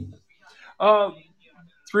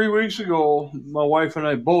 3 weeks ago, my wife and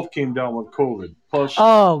I both came down with COVID. Plus,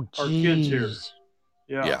 Oh, our kids here. jeez.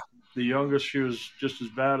 Yeah. The youngest, she was just as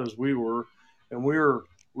bad as we were, and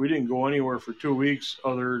we didn't go anywhere for 2 weeks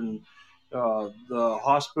other than the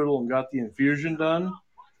hospital and got the infusion done.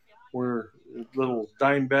 We're a little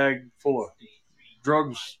dime bag full of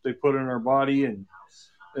drugs they put in our body, and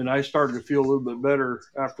I started to feel a little bit better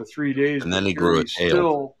after 3 days. And then he grew a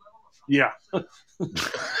tail. Yeah.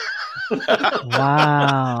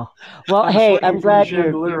 Wow. Well, hey, I'm glad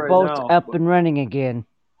you're both up and running again.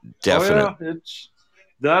 Definitely. Oh,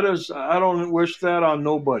 yeah, I don't wish that on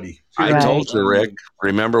nobody. I told you, Rick.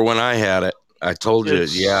 Remember when I had it? I told you,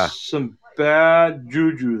 some bad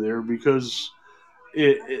juju there because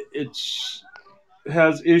it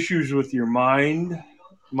has issues with your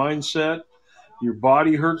mindset. Your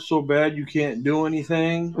body hurts so bad you can't do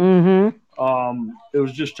anything. Mm-hmm. It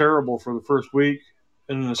was just terrible for the first week,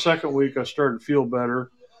 and in the second week I started to feel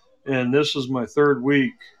better, and this is my third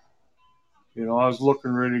week. I was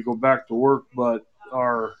looking ready to go back to work, but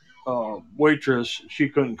our waitress, she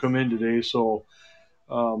couldn't come in today, so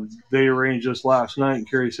they arranged this last night, and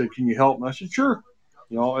Carrie said, "Can you help?" And I said, "Sure."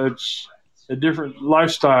 It's a different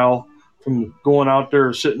lifestyle from going out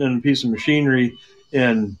there sitting in a piece of machinery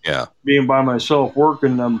and being by myself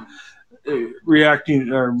working. I'm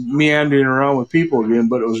reacting or meandering around with people again,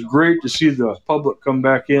 but it was great to see the public come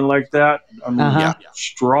back in like that. I mean,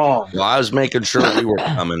 strong. Well, I was making sure we were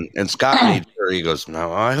coming, and Scott made sure. He goes,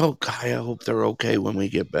 "No, I hope they're okay when we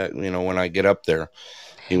get back. When I get up there."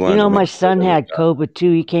 My son had COVID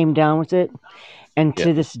too. He came down with it, and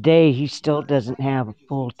to this day, he still doesn't have a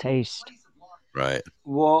full taste. Right.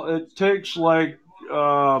 Well, it takes like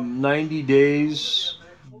 90 days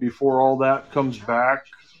before all that comes back,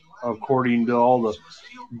 according to all the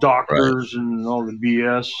doctors and all the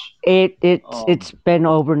BS. It's been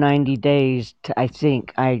over 90 days. I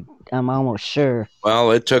think I I'm almost sure.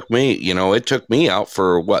 Well, it took me out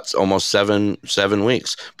for almost seven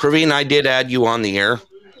weeks. Praveen, I did add you on the air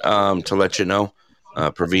to let you know.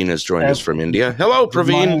 Praveen has joined us from India. Hello,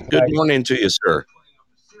 Praveen. Good morning to you, sir.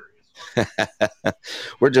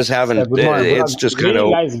 We're just having Good morning. it's just kind of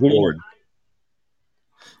forward.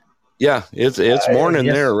 Yeah, it's morning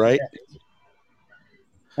yes. there, right?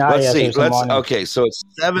 Let's see. Okay, so it's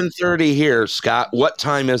 7:30 here, Scott. What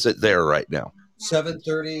time is it there right now?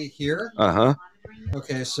 7:30 here. Uh-huh.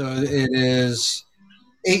 Okay, so it is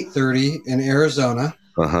 8:30 in Arizona.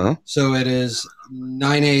 Uh-huh. So it is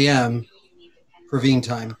 9 a.m. Praveen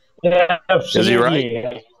time. Yeah, absolutely. Is he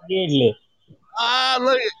right? Absolutely.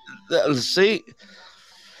 Look at that. See,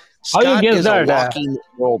 How you Scott guess is a that? walking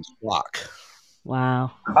world clock.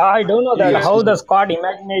 Wow. I don't know that Yeah. how the Scott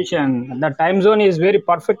imagination, the time zone is very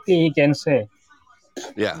perfectly he can say.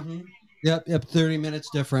 Yeah. Mm-hmm. Yep. 30 minutes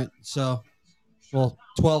different. So, well,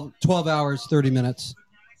 12 hours, 30 minutes.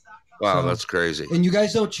 Wow, So- that's crazy. And you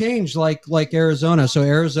guys don't change like Arizona. So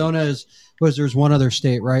Arizona there's one other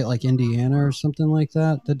state, right? Like Indiana or something like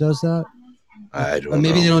that does that. I don't Or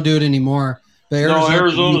maybe know. they don't do it anymore. But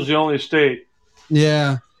Arizona's the only state.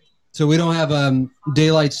 Yeah. So we don't have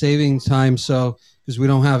daylight savings time. So because we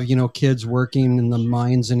don't have kids working in the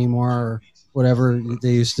mines anymore or whatever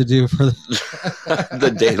they used to do for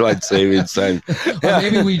the daylight savings time. Or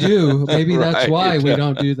maybe we do. Maybe that's Right. why we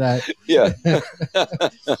don't do that. Yeah.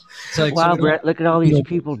 It's like, Wow, so we don't- Brett, look at all these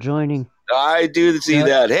people joining. I do see Yeah.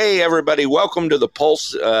 that. Hey, everybody, welcome to the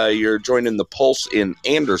Pulse. You're joining the Pulse in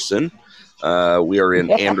Anderson. We are in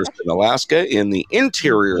Anderson, Alaska, in the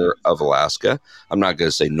interior of Alaska. I'm not going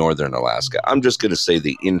to say northern Alaska. I'm just going to say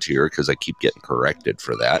the interior because I keep getting corrected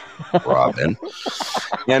for that, Robin.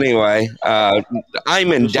 Anyway, I'm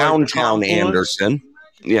in Just like downtown confluence? Anderson.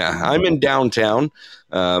 Yeah, I'm in downtown.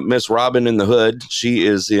 Miss Robin in the Hood, she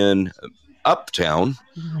is in uptown.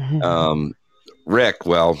 Rick,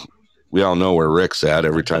 well, we all know where Rick's at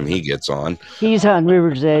every time he gets on. He's on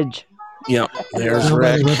River's Edge. Yep, there's Down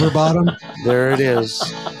by Rick. the river bottom. There it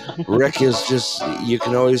is. Rick is just, you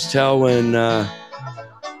can always tell when, oh,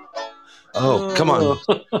 come on.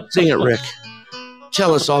 Sing it, Rick.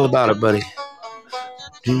 Tell us all about it, buddy.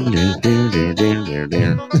 All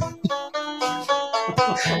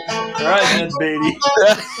right, then, baby.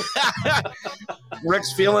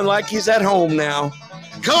 Rick's feeling like he's at home now.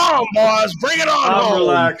 Come on, boys, bring it on I'm home.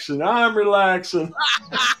 relaxing.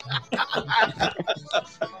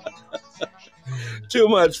 Too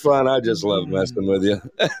much fun. I just love messing with you.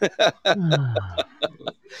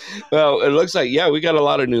 Well, it looks like, yeah, we got a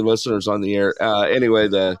lot of new listeners on the air. Anyway,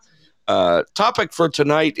 the topic for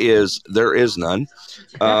tonight is there is none.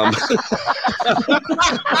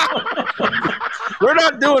 We're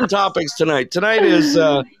not doing topics tonight. Tonight is,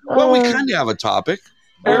 well, we kind of have a topic.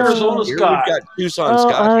 Arizona Here Scott. We've got Tucson Oh,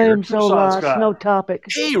 Scott here. I'm so Tucson lost. Scott. No topic.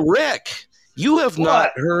 Hey, Rick, you have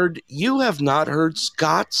not heard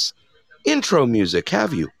Scott's intro music,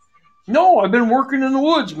 have you? No, I've been working in the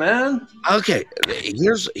woods, man. Okay,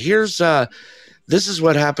 here's this is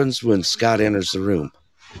what happens when Scott enters the room.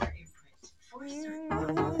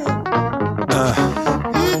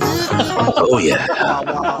 Oh yeah.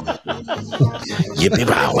 Yippee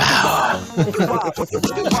wow wow.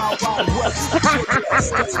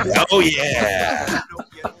 Oh yeah.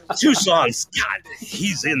 Tucson Scott,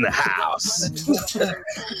 he's in the house.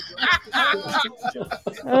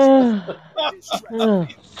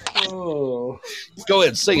 Oh. Go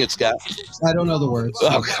ahead, sing it, Scott. I don't know the words.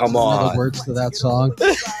 Oh, come I don't know on. the words to that song.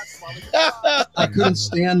 I couldn't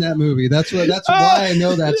stand that movie. That's why I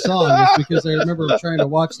know that song. It's because I remember trying to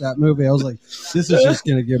watch that movie. I was like, this is just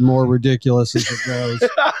going to get more ridiculous as it goes.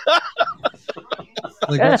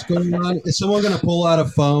 Like, what's going on? Is someone going to pull out a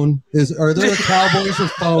phone? Are there cowboys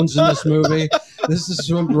with phones in this movie? This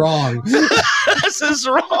is wrong. This is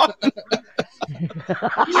wrong.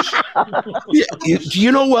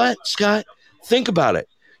 You know what, Scott? Think about it.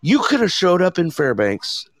 You could have showed up in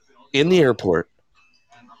Fairbanks in the airport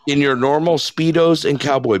in your normal Speedos and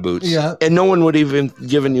cowboy boots, Yeah. and no one would even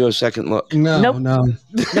given you a second look. No.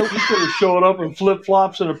 You could have showed up in flip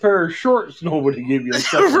flops and a pair of shorts. Nobody gave you a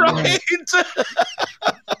second. Right?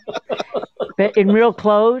 But in real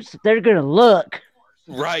clothes, they're going to look.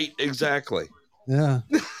 Right, exactly. Yeah.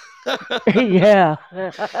 Yeah.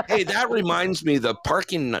 Hey, that reminds me, the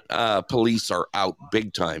parking police are out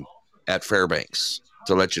big time at Fairbanks,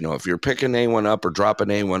 to let you know. If you're picking anyone up or dropping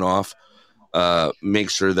anyone off, make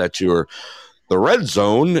sure that the red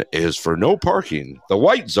zone is for no parking. The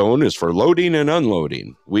white zone is for loading and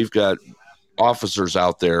unloading. We've got officers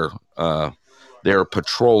out there. They're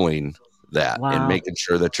patrolling that and Wow. making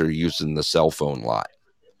sure that you're using the cell phone lot.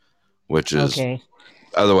 which is Okay.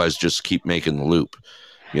 otherwise just keep making the loop.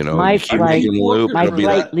 You know, My you keep flight, making the loop. my It'll be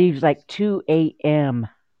flight like, leaves like 2 a.m.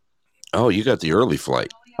 oh, you got the early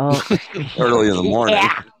flight. Oh, Early in the morning.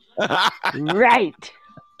 Yeah, right.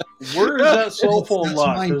 Where is that cell phone That's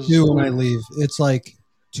lock? mine too when I leave. It's like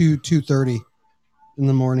 2:30 in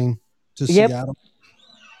the morning to Yep. Seattle.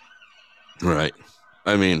 Right.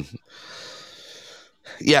 I mean,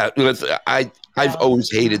 yeah, I've always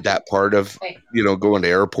hated that part of, you know, going to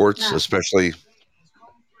airports, especially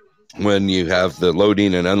when you have the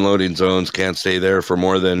loading and unloading zones, can't stay there for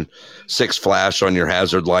more than 6 flash on your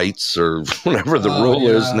hazard lights or whatever the rule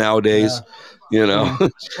is nowadays, you know.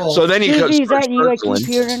 Well, So then you Susie, is start that you I circling. keep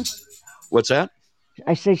hearing? What's that?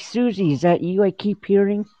 I say, Susie, is that you I keep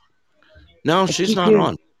hearing? No, I she's keep not hearing,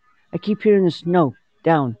 on. I keep hearing this. No,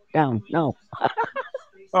 down, no.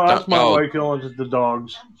 Oh, that's my Oh. wife yelling at the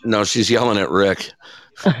dogs. No, she's yelling at Rick.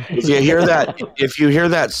 If you hear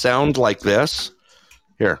that sound like this,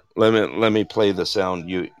 here, let me play the sound.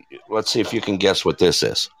 Let's see if you can guess what this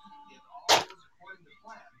is.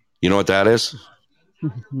 You know what that is?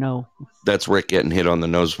 No. That's Rick getting hit on the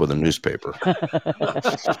nose with a newspaper. I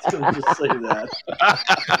was going to say that.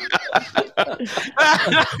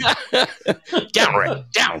 Down,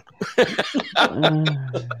 Rick, down.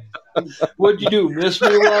 What'd you do? Miss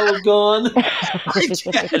me while I was gone?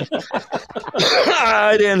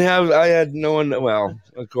 I had no one. Well,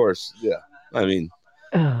 of course, yeah. I mean,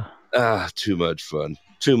 too much fun.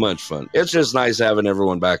 Too much fun. It's just nice having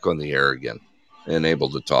everyone back on the air again and able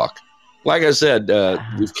to talk. Like I said,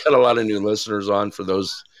 we've got a lot of new listeners on. For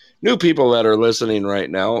those new people that are listening right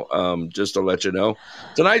now, just to let you know,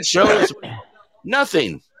 tonight's show is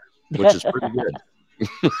nothing, which is pretty good.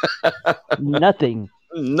 Nothing.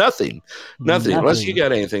 Unless you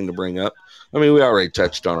got anything to bring up. I mean, we already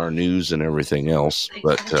touched on our news and everything else,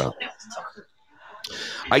 but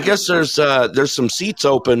I guess there's some seats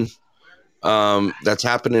open that's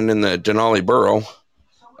happening in the Denali Borough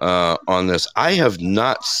on this. I have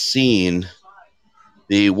not seen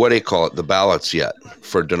the ballots yet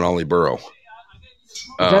for Denali Borough.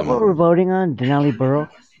 Is that what we're voting on, Denali Borough?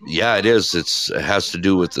 Yeah, it is. It has to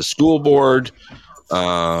do with the school board,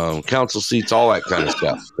 council seats, all that kind of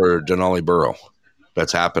stuff for Denali Borough.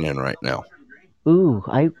 That's happening right now. Ooh,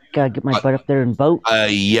 I gotta get my butt up there and vote.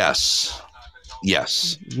 Yes.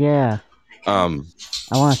 Yeah. I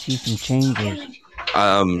want to see some changes.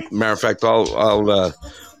 Matter of fact,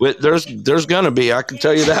 there's gonna be. I can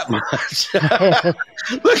tell you that much.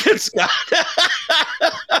 Look at Scott.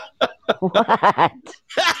 What?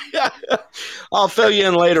 I'll fill you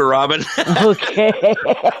in later, Robin. Okay.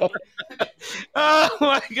 Oh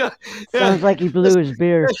my God! Sounds like he blew his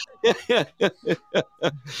beer.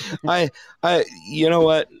 You know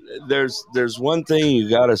what? There's one thing you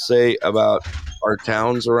got to say about our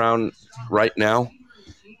towns around right now.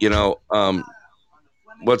 You know,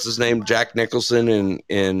 what's his name? Jack Nicholson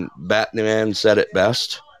in Batman said it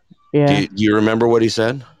best. Yeah. Do you remember what he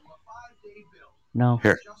said? No.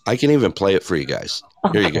 Here, I can even play it for you guys.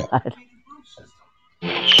 Here you go.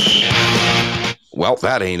 Well,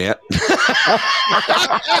 that ain't it.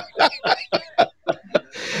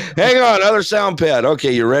 Hang on, other sound pad.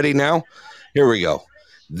 Okay, you ready now? Here we go.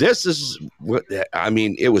 This is what I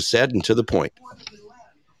mean. It was said and to the point.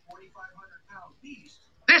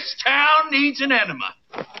 This town needs an enema.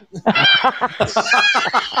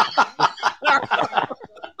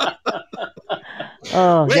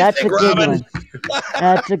 Oh, that's a good one.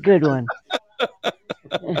 That's a good one.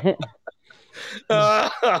 Hey,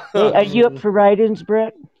 are you up for write-ins,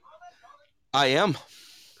 Brett? I am.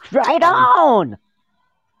 Right on.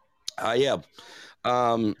 I am.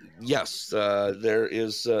 Yes, there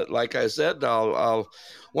is. Like I said, I'll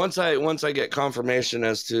once I get confirmation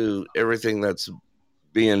as to everything that's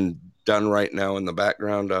being done right now in the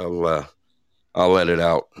background, I'll let it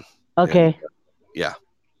out. Okay. And, yeah,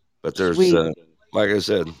 but there's Sweet. like I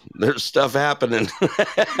said, there's stuff happening.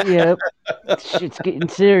 Yep. Shit's getting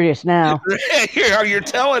serious now. You're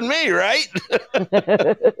telling me, right?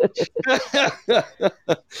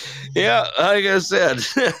 Yeah, like I said.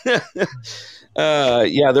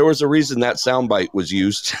 Yeah, there was a reason that soundbite was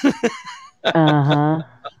used. Uh-huh.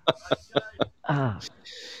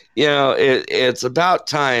 You know, it's about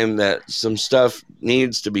time that some stuff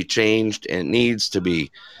needs to be changed and needs to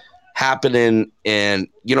be happening. And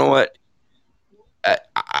you know what?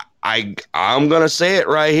 I'm gonna say it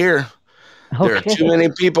right here. Okay. There are too many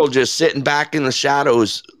people just sitting back in the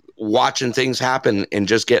shadows watching things happen and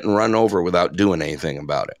just getting run over without doing anything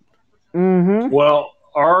about it. Mm-hmm. Well,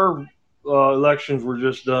 our elections were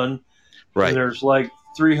just done. Right. And there's like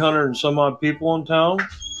 300 and some odd people in town.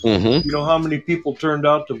 Mm-hmm. You know how many people turned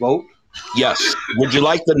out to vote? Yes. Would you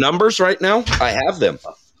like the numbers right now? I have them.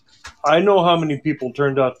 I know how many people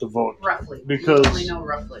turned out to vote. Roughly. Because we only know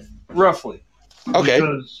roughly. Roughly. Okay.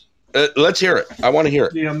 Because let's hear it. I want to hear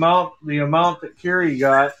it. The amount that Carrie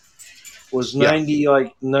got was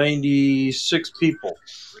 96 people.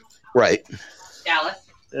 Right. Dallas.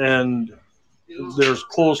 And there's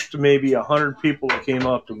close to maybe 100 people that came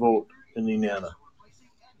out to vote in Nenana.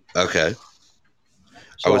 Okay.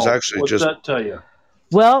 So I was actually what's that tell you?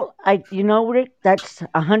 Well, Rick, that's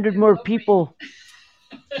 100 more people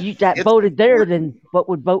that voted there than what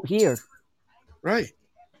would vote here. Right.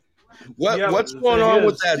 What's going on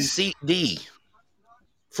with that seat D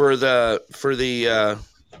for the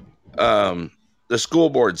school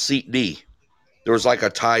board seat D? There was like a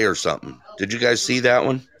tie or something. Did you guys see that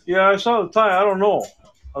one? Yeah, I saw the tie. I don't know.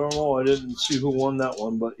 I didn't see who won that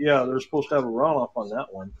one, but yeah, they're supposed to have a runoff on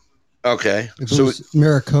that one. Okay. If it was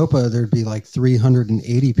Maricopa, there'd be like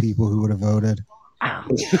 380 people who would have voted.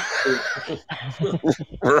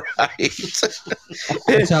 Right.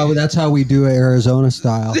 That's how we do it Arizona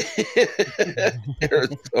style.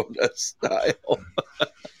 Arizona style.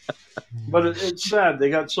 But it's sad. They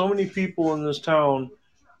got so many people in this town,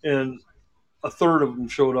 and a third of them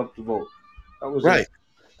showed up to vote. That was right.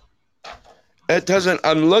 It doesn't.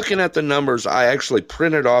 I'm looking at the numbers. I actually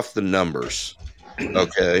printed off the numbers.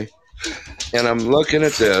 Okay. And I'm looking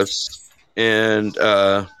at this, and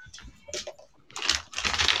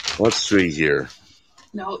let's see here.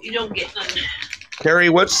 No, you don't get none. Carrie,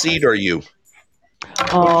 what seed are you?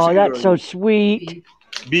 Oh, that's so sweet.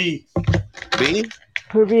 B. B?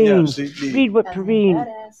 Praveen. Yeah, read what Praveen.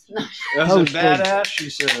 That's a badass, she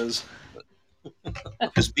says.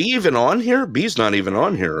 Is B even on here? B's not even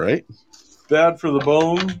on here, right? Bad for the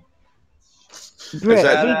bone. Brett,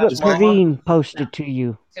 read what Praveen posted to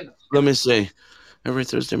you. Let me see. Every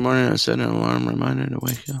Thursday morning, I set an alarm reminder to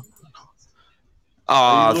wake up.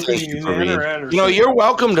 Oh, thank you, Praveen. You're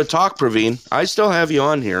welcome to talk, Praveen. I still have you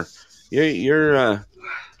on here. You're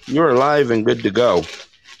alive and good to go.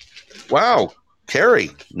 Wow,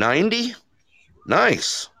 Carrie, 90?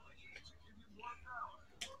 Nice.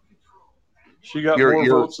 She got more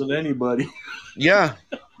votes than anybody. Yeah,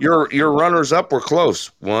 your runners up were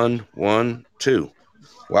close. 1, 1, 2.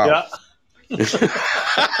 Wow. Yeah.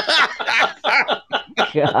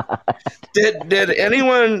 God. Did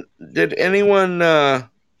anyone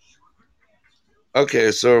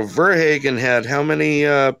okay, so Verhagen had how many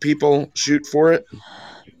people shoot for it?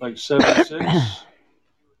 Like 76.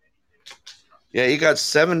 Yeah, he got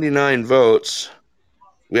 79 votes.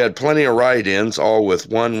 We had plenty of write-ins, all with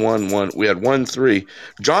 1, 1, 1. We had 1, 3.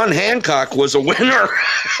 John Hancock was a winner.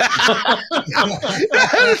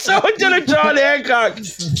 Someone did a John Hancock.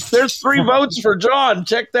 There's 3 votes for John.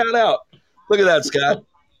 Check that out. Look at that, Scott.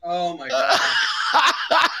 Oh, my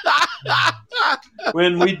God.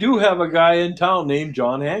 When we do have a guy in town named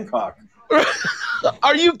John Hancock.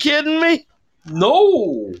 Are you kidding me?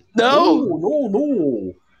 No.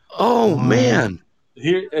 No. Oh, man.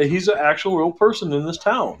 He's an actual real person in this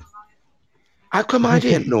town. How come I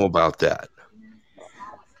didn't know about that?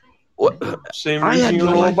 Same reason you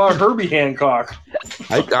know about Herbie Hancock.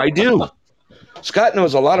 I do. Scott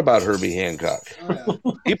knows a lot about Herbie Hancock. Oh,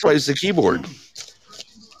 yeah. He plays the keyboard.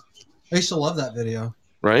 I used to love that video.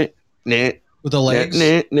 Right? With the legs.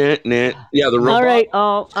 Yeah, the robot. All right,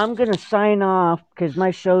 I'm going to sign off because my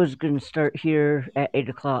show's going to start here at 8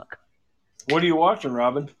 o'clock. What are you watching,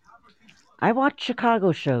 Robin? I watch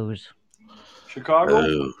Chicago shows. Chicago?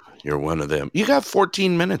 Oh, you're one of them. You got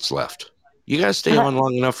 14 minutes left. You got to stay on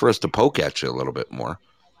long enough for us to poke at you a little bit more.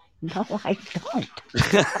 No, I don't.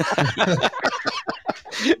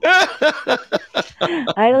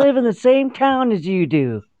 I live in the same town as you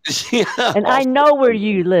do. Yeah. And I know where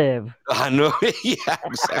you live. I know. Yeah,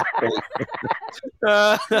 exactly.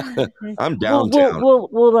 I'm downtown.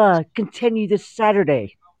 We'll continue this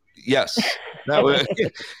Saturday. Yes. That went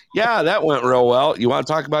real well. You want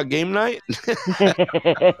to talk about game night?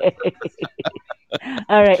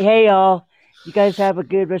 All right. Hey, y'all. You guys have a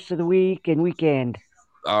good rest of the week and weekend.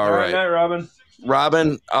 All right. Night, Robin.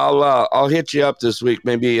 Robin, I'll hit you up this week.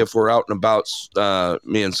 Maybe if we're out and about,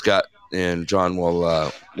 me and Scott and John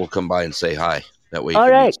will come by and say hi. That way.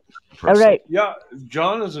 All right. All right. Yeah,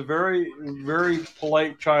 John is a very, very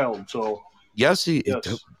polite child. So yes, he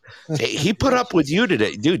put up with you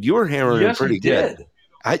today, dude. You were hammering him pretty good.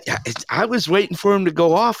 I was waiting for him to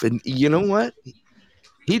go off, and you know what?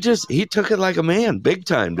 He took it like a man, big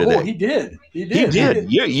time today. Oh, he did. He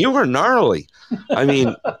did. You were gnarly. I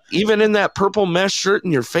mean, even in that purple mesh shirt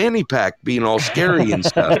and your fanny pack being all scary and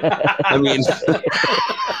stuff. I mean,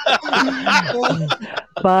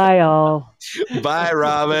 bye all. Bye,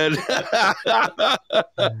 Robin.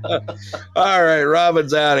 All right,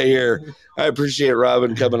 Robin's out of here. I appreciate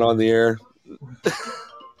Robin coming on the air.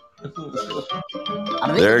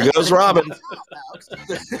 There goes Robin.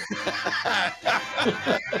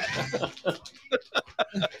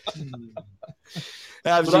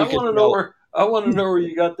 But I want to know where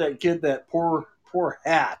you got that kid that poor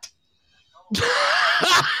hat.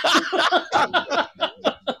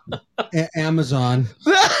 Amazon.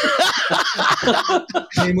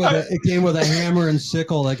 It came with a hammer and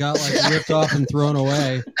sickle that got like ripped off and thrown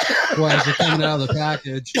away while it was coming out of the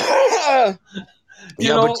package. But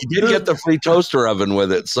you did get the free toaster oven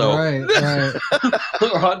with it, so right.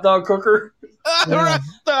 Hot dog cooker. The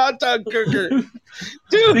hot dog cooker,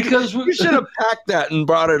 dude. Because we should have packed that and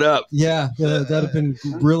brought it up. Yeah, that'd have been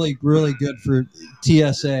really, really good for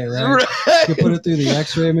TSA, right? You put it through the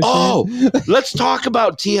X-ray machine. Oh, let's talk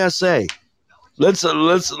about TSA. Let's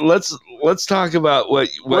talk about what.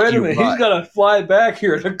 Wait a minute, he's got to fly back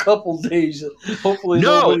here in a couple days. Hopefully,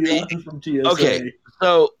 nobody on from TSA. Okay,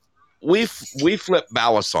 so we flip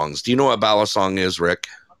balisongs. Do you know what balisong is, Rick?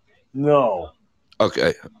 No.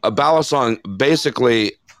 Okay, a balisong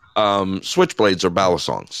basically switchblades are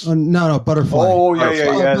balisongs. No, butterfly. Oh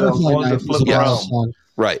yeah. Butterfly knife is a balisong.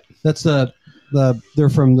 Right. That's they're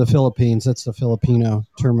from the Philippines. That's the Filipino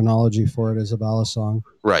terminology for it, is a balisong.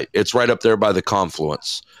 Right. It's right up there by the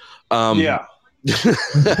confluence. Yeah.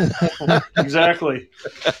 Exactly.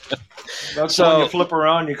 That's when you flip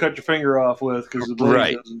around, you cut your finger off with, because the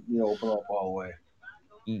blade doesn't open up all the way.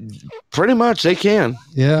 Pretty much, they can.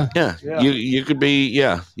 Yeah. You could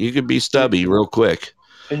be stubby real quick,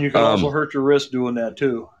 and you can also hurt your wrist doing that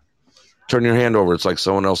too. Turn your hand over; it's like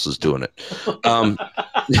someone else is doing it. I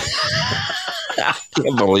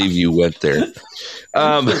can't believe you went there.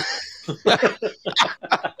 Come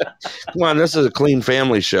on, this is a clean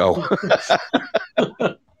family show.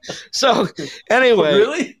 So, anyway,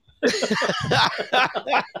 really.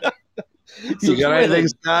 You got anything,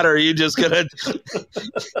 Scott, or are you just gonna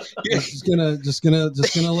just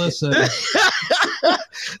gonna listen?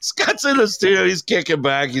 Scott's in the studio. He's kicking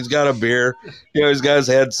back. He's got a beer. He's got his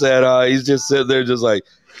headset on. He's just sitting there, just like,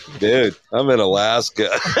 dude, I'm in Alaska.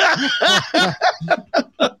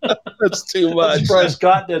 That's too much. I'm surprised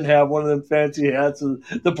Scott didn't have one of them fancy hats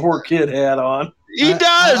the poor kid had on. He does.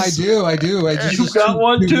 I do. I just you got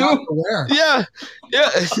one too? Yeah.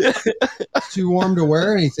 It's too warm to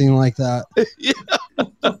wear anything like that. Yeah.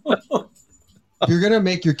 If you're gonna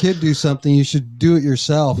make your kid do something, you should do it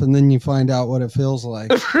yourself, and then you find out what it feels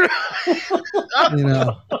like.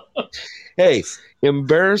 Hey,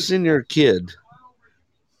 embarrassing your kid,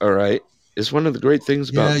 all right, is one of the great things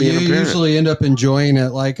about being a parent. You usually end up enjoying it.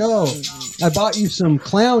 Like, oh, I bought you some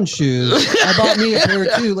clown shoes. I bought me a pair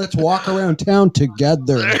too. Let's walk around town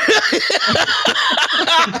together.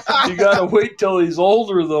 You gotta wait till he's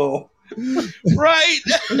older, though. Right.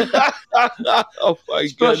 Oh my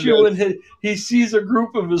Especially goodness. when he sees a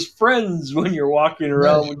group of his friends when you're walking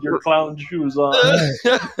around with your clown shoes on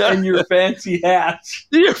and your fancy hats.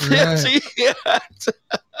 Your fancy hat.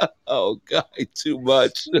 Oh God, too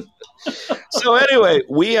much. So anyway,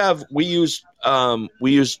 we use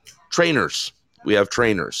trainers. We have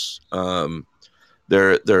trainers. They're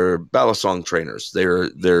balisong trainers.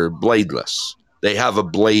 They're bladeless. They have a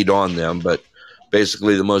blade on them, but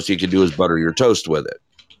basically the most you can do is butter your toast with it.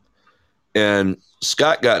 And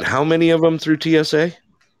Scott got how many of them through TSA?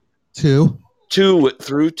 Two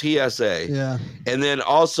through TSA. Yeah. And then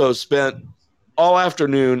also spent all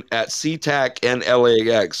afternoon at SeaTac and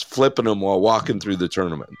LAX flipping them while walking through the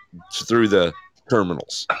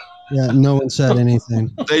terminals. Yeah, no one said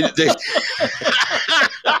anything. They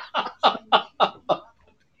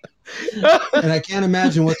And I can't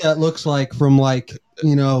imagine what that looks like from 40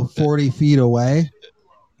 feet away.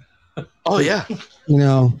 Oh yeah.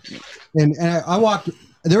 And I walked.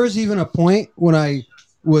 There was even a point when I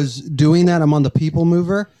was doing that. I'm on the people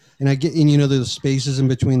mover, and I get in. There's spaces in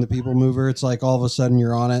between the people mover. It's like all of a sudden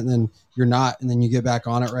you're on it, and then you're not, and then you get back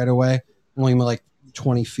on it right away. Only like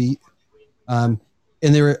 20 feet. And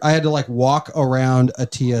I had to walk around a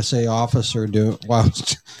TSA officer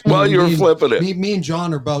while you were flipping it. Me and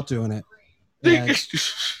John are both doing it,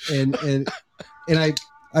 and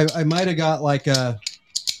I might have got a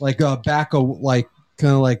back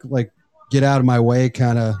kind of like get out of my way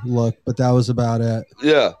kind of look, but that was about it.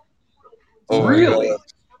 Yeah. Oh, really?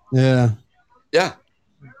 Yeah. Yeah.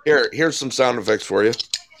 Here's some sound effects for you.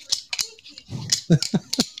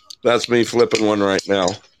 That's me flipping one right now.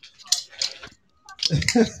 You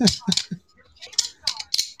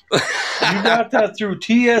got that through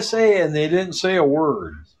TSA and they didn't say a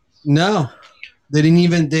word. No. They didn't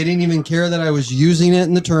even care that I was using it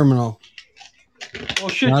in the terminal. Well,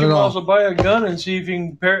 shit, Not you at might all. as well buy a gun and see if you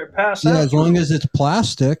can pass that. Yeah, as long as it's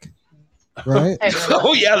plastic, right?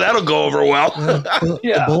 Oh yeah, that'll go over well. Yeah.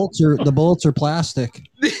 Yeah. The bullets are plastic.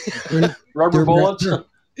 Rubber bullets.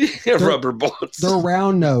 Rubber bullets. They're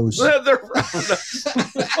round nose. They're round nose.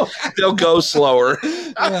 They'll go slower.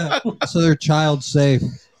 Yeah. So they're child safe.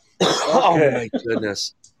 Oh my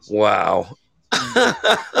goodness! Wow.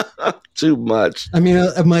 Too much. I mean,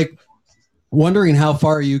 I'm like wondering how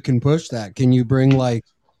far you can push that. Can you bring like,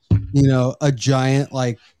 a giant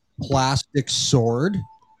like plastic sword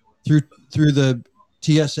through the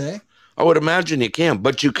TSA? I would imagine you can,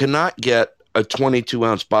 but you cannot get a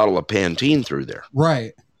 22-ounce bottle of Pantene through there.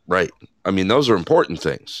 Right. Right. I mean, those are important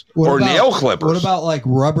things. What about, nail clippers. What about like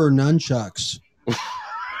rubber nunchucks?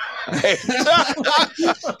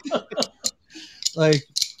 Like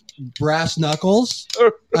brass knuckles?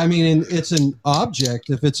 I mean, it's an object.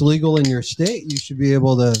 If it's legal in your state, you should be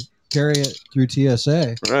able to carry it through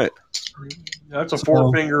TSA. Right. That's a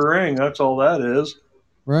 4-finger ring. That's all that is.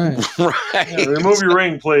 Right. Right. Yeah, remove your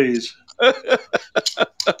ring, please.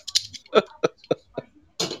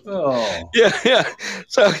 Oh. Yeah.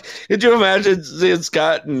 So could you imagine seeing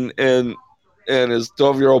Scott and his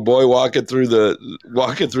 12-year-old boy walking through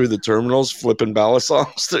the terminals, flipping ballot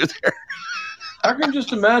songs through there? I can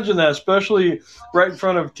just imagine that, especially right in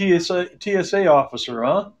front of TSA officer,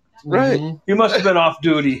 huh? Right. Mm-hmm. He must have been off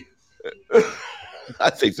duty. I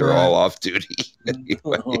think they're all off duty.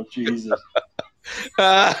 Anyway. Oh, Jesus.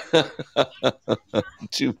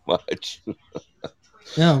 Too much.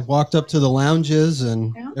 Yeah, walked up to the lounges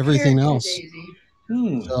and everything else.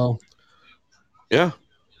 So, yeah,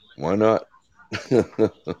 why not?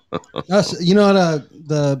 that's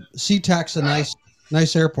the SeaTac's a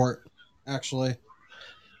nice airport, actually.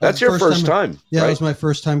 That's your first time. Yeah, right? it was my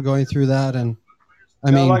first time going through that, and I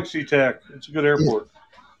I like SeaTac. It's a good airport.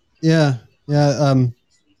 Yeah. I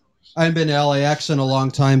haven't been to LAX in a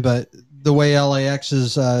long time, but the way LAX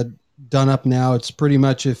is done up now, it's pretty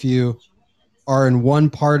much if you are in one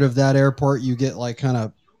part of that airport, you get like kind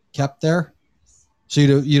of kept there. So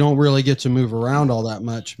you don't really get to move around all that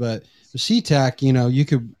much. But the SeaTac, you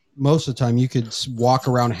could most of the time you could walk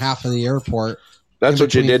around half of the airport. That's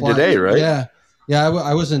what you did today, right? Yeah.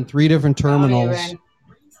 I was in 3 different terminals.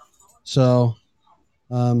 So,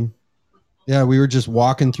 yeah, we were just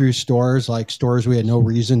walking through stores we had no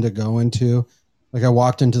reason to go into. Like I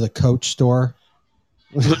walked into the Coach store.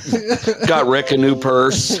 Got Rick a new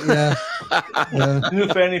purse. Yeah. New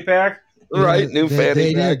fanny pack. Right, new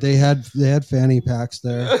fanny pack. They had fanny packs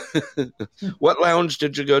there. What lounge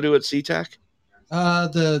did you go to at SeaTac?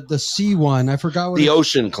 The C one. I forgot what the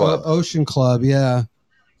Ocean Club. Ocean Club, yeah.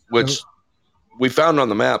 Which we found on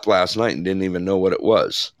the map last night and didn't even know what it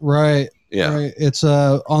was. Right. Yeah. Right. It's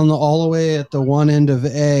all the way at the one end of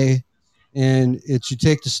A, and you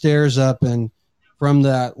take the stairs up, and from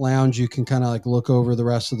that lounge you can kind of like look over the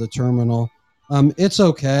rest of the terminal. It's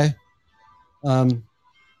okay. I'd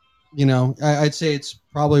say it's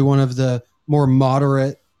probably one of the more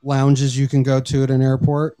moderate lounges you can go to at an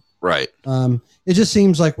airport. Right. It just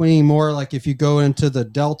seems like we need more, like if you go into the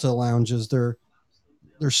Delta lounges, they're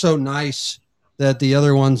so nice that the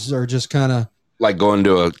other ones are just kind of like going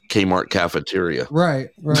to a Kmart cafeteria. Right.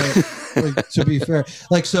 Like, to be fair,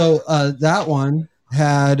 that one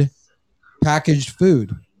had packaged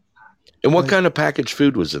food. And what kind of packaged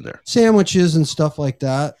food was in there? Sandwiches and stuff like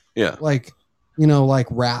that. Yeah. Like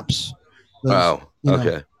wraps.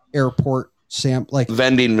 Okay. Airport like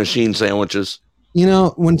vending machine sandwiches.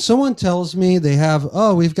 When someone tells me they have,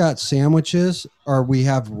 we've got sandwiches or we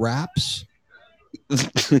have wraps.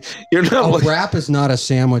 You're not. Wrap is not a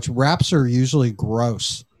sandwich. Wraps are usually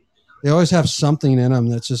gross. They always have something in them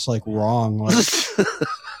that's just like wrong.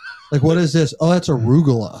 Like what is this? Oh, that's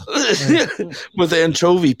arugula. With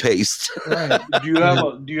anchovy paste. Right. Do you have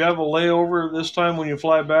a layover this time when you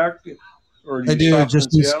fly back? Or I do,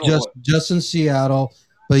 just in Seattle.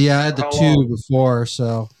 But yeah, I had the 2 before,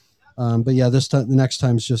 so but yeah, the next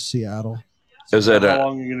time is just Seattle. Is that how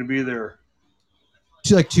long are you going to be there?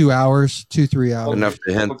 2 hours, 2-3 hours. Enough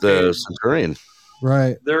to hint the Centurion.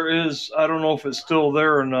 Right. There is, I don't know if it's still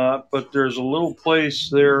there or not, but there's a little place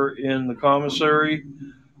there in the commissary.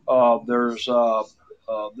 They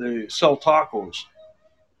sell tacos.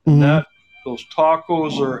 Mm-hmm. Those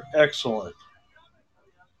tacos are excellent.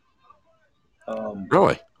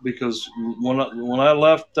 Really? Because when I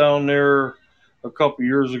left down there a couple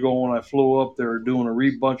years ago, when I flew up, they were doing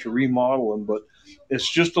a bunch of remodeling, but it's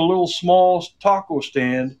just a little small taco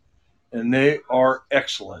stand, and they are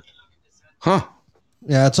excellent. Huh?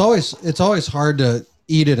 Yeah, it's always hard to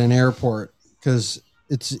eat at an airport because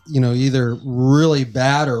it's either really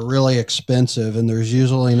bad or really expensive, and there's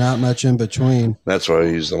usually not much in between. That's why I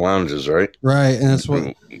use the lounges, right? Right, and that's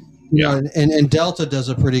what. And Delta does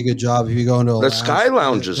a pretty good job. If you go into a lounge, Sky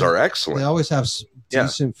lounges are excellent. They always have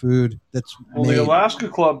decent food. That's the Alaska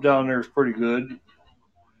Club down there is pretty good.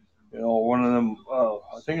 One of them.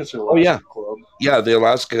 I think it's the Alaska Club. Yeah, the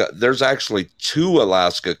Alaska. There's actually 2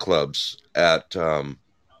 Alaska clubs at.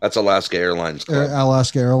 That's Alaska Airlines Club.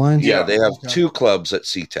 Alaska Airlines. Yeah, they have 2 clubs at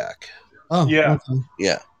SeaTac. Oh, yeah, okay.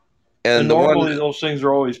 Yeah, and normally those things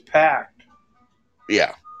are always packed.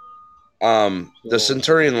 Yeah. The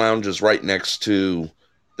Centurion Lounge is right next to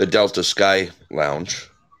the Delta Sky Lounge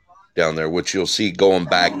down there, which you'll see going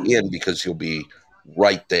back in because you'll be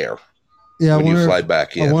right there. Yeah, when you fly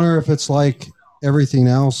back in. I wonder if it's like everything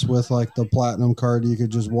else with like the platinum card. You could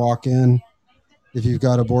just walk in if you've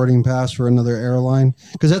got a boarding pass for another airline,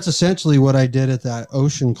 because that's essentially what I did at that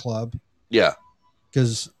Ocean Club. Yeah,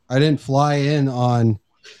 because I didn't fly in on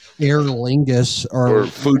Aer Lingus or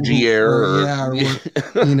Fuji Air,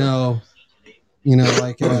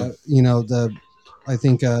 I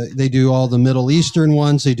think they do all the Middle Eastern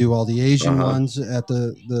ones. They do all the Asian ones at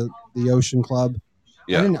the Ocean Club.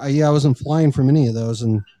 Yeah, I wasn't flying from any of those,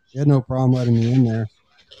 and they had no problem letting me in there.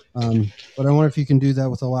 But I wonder if you can do that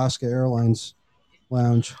with Alaska Airlines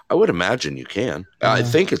Lounge. I would imagine you can. I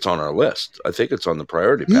think it's on our list. I think it's on the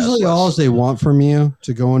priority pass Usually, list. all they want from you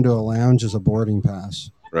to go into a lounge is a boarding pass.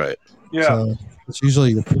 Right. Yeah. So it's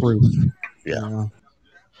usually your proof. Yeah.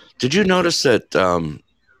 Did you notice that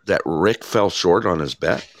that Rick fell short on his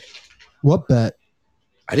bet? What bet?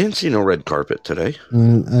 I didn't see no red carpet today. I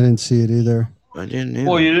didn't see it either. I didn't either.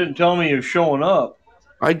 Well, you didn't tell me you're showing up.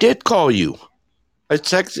 I did call you. I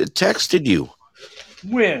texted you.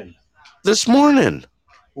 When? This morning.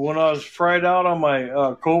 When I was fried out on my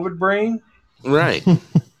COVID brain? Right.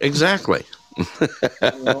 Exactly.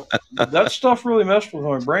 That stuff really messed with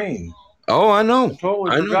my brain. Oh, I know. I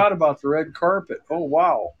totally forgot about the red carpet. Oh,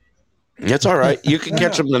 wow. That's all right. You can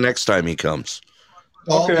catch him the next time he comes.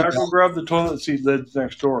 Okay, I can grab the toilet seat lids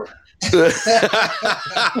next door.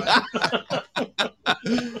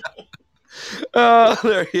 Oh,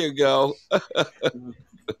 there you go.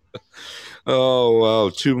 Oh, wow.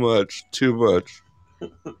 Too much.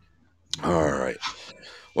 All right.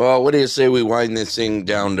 Well, what do you say we wind this thing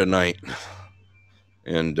down tonight?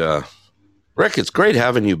 And, Rick, it's great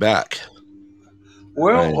having you back.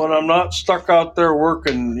 Well, when I'm not stuck out there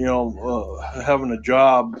working, having a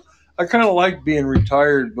job, I kind of like being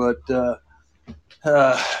retired, but,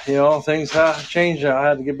 things have changed. I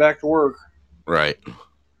had to get back to work. Right.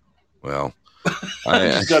 Well, I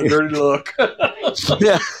just got a dirty look.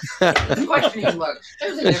 Questioning look.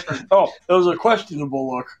 There's a difference. Oh, it was a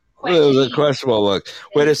questionable look. It was a questionable look.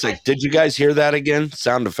 Wait a sec. Did you guys hear that again?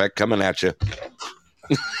 Sound effect coming at you.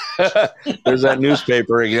 There's that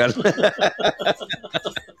newspaper again.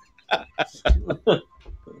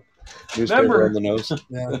 Newspaper on the nose.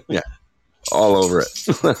 Yeah. All over it.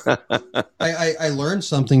 I learned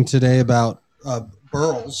something today about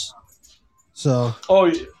burls. So.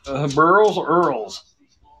 Burls or Earls?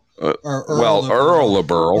 Earl of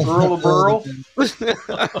Burl. Earl of Burl.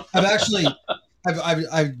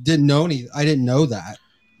 I didn't know I didn't know that.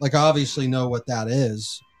 Like, I obviously know what that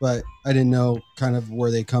is, but I didn't know kind of where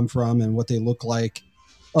they come from and what they look like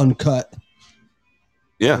uncut.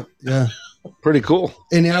 Yeah. Yeah. Pretty cool.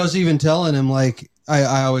 And I was even telling him, like,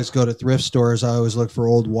 I always go to thrift stores. I always look for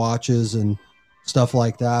old watches and stuff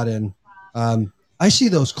like that. And I see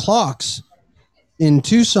those clocks in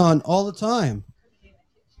Tucson all the time.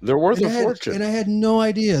 They're worth a fortune. And I had no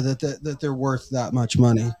idea that they're worth that much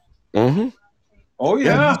money. Mm-hmm. Oh,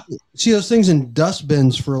 yeah. See those things in dust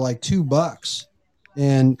bins for like $2,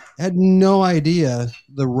 and had no idea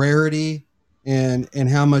the rarity and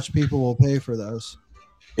how much people will pay for those.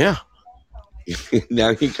 Yeah.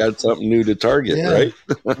 Now you got something new to target,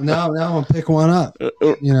 right? now I'm gonna pick one up.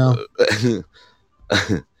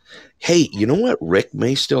 Hey, you know what Rick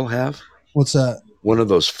may still have? What's that? One of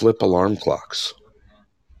those flip alarm clocks.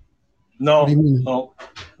 No,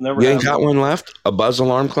 never. You ain't got one left? A buzz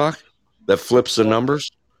alarm clock that flips the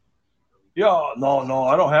numbers? Yeah, no,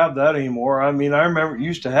 I don't have that anymore. I mean, I remember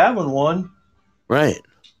used to having one. Right.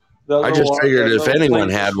 I just figured if anyone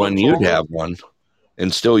had one, you'd have one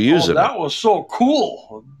and still use it. That was so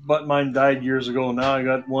cool. But mine died years ago. Now I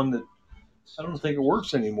got one that I don't think it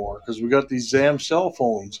works anymore because we got these damn cell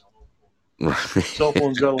phones. Right. Cell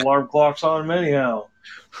phones got alarm clocks on them anyhow.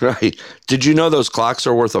 Right. Did you know those clocks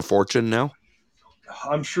are worth a fortune now?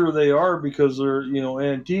 I'm sure they are because they're,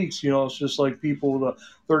 antiques. It's just like people with a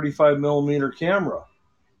 35 millimeter camera.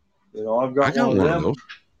 I've got one of them.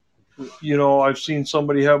 You know, I've seen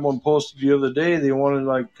somebody have one posted the other day. They wanted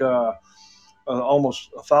like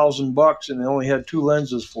almost $1,000, and they only had 2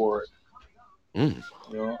 lenses for it. Mm.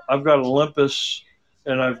 You know, I've got Olympus,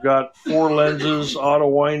 and I've got 4 lenses, auto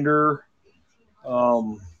winder,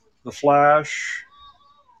 the flash.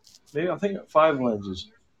 Maybe I think 5 lenses.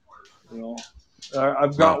 You know,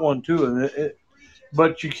 I've got one too, and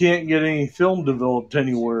but you can't get any film developed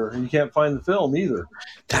anywhere, and you can't find the film either.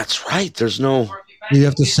 That's right. There's no. You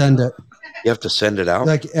have to send it You have to send it out.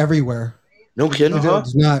 like everywhere. No kidding.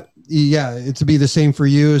 It's not. Yeah, it'd be the same for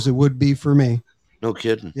you as it would be for me. No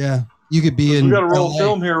kidding. Yeah, you could be in. We got a roll LA. of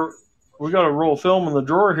film here. We got a roll of film in the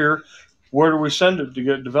drawer here. Where do we send it to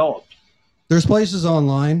get developed? There's places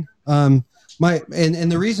online. And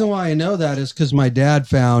the reason why I know that is because my dad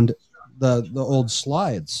found the old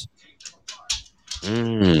slides.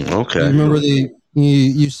 Okay. You remember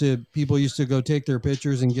people used to go take their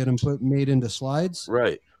pictures and get them made into slides,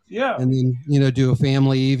 Right. Yeah. and then do a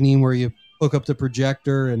family evening where you hook up the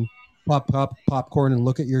projector and pop popcorn and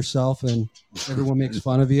look at yourself, and everyone makes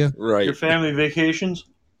fun of you. Right. Your family vacations.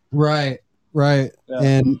 Right. Yeah.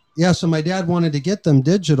 And so my dad wanted to get them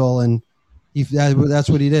digital, and that's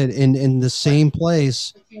what he did. In the same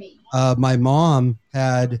place, my mom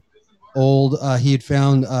had old. He had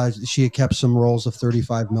found. She had kept some rolls of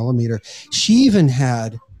 35 millimeter. She even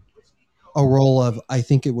had a roll of, I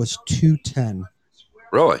think it was 210.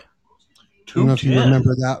 Really? I don't know if you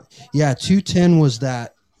remember that. Yeah, 210 was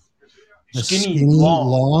that. The skinny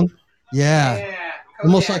long. Yeah.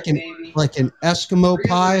 Almost like an Eskimo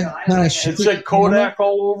pie kind of shit. It said Kodak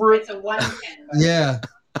all over it. It's a 110. Yeah.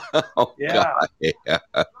 Oh, Yeah. God. Yeah.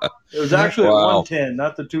 It was actually a Wow. 110,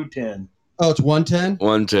 not the 210. Oh, it's 110?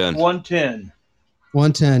 110. 110.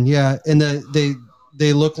 110, yeah. And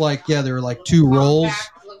they look like, they were like 2 rolls.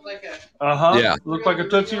 Look like a Yeah. Look like a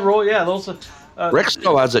Tootsie Roll. Yeah, those. Rick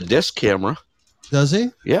still has a disc camera. Does he?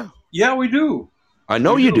 Yeah. Yeah, we do. I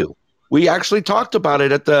know We you do. do. We actually talked about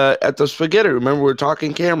it at the spaghetti. Remember, we were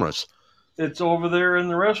talking cameras. It's over there in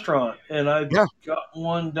the restaurant, and I've Yeah. got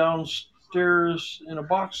one downstairs in a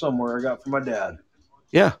box somewhere I got from my dad.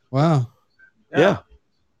 Yeah. Wow. Yeah.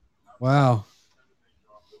 Wow.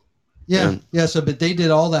 Yeah. And- Yeah. So, but they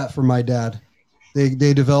did all that for my dad.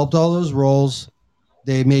 They developed all those rolls.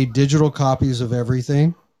 They made digital copies of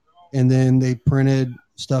everything, and then they printed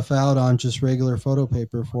stuff out on just regular photo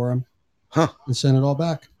paper for him. Huh. And sent it all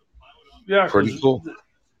back. Yeah, Pretty 'cause cool.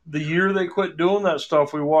 The year they quit doing that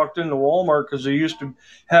stuff, we walked into Walmart because they used to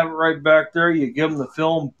have it right back there. You give them the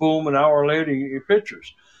film, boom, an hour later, you get your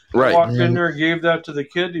pictures. I Right. walked in there and gave that to the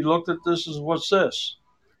kid. He looked at this and said, "What's this?"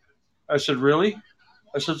 I said, "Really?"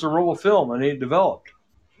 I said, "It's a roll of film. I ain't developed."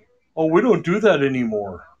 "Oh, we don't do that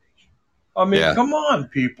anymore." I mean, Yeah. come on,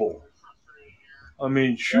 people. I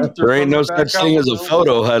mean, shoot. There ain't no they're coming such back thing out as a with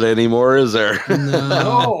photo hut anymore, is there?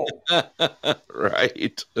 No. No.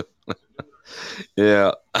 Right.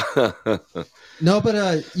 Yeah. No, but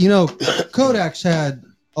Kodak's had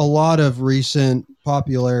a lot of recent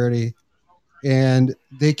popularity, and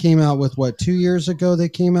they came out with 2 years ago? They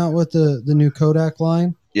came out with the new Kodak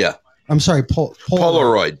line. Yeah. I'm sorry,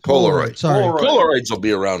 Polaroid. Sorry, Polaroids will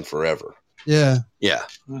be around forever. yeah. Yeah.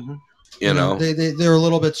 Mm-hmm. You know. They're a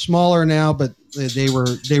little bit smaller now, but they were.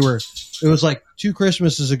 It was like 2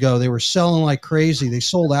 Christmases ago. They were selling like crazy. They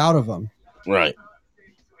sold out of them. Right.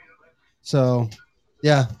 So,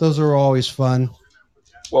 yeah, those are always fun.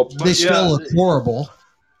 Well, They still look horrible.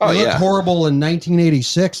 Oh, They looked yeah. horrible in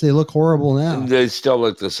 1986. They look horrible now. They still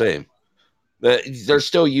look the same. They're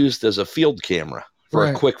still used as a field camera for a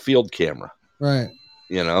Right. quick field camera. Right.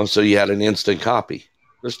 You know, so you had an instant copy.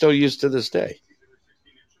 They're still used to this day.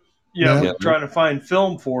 Yeah, Yeah. but trying to find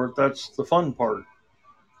film for it, that's the fun part.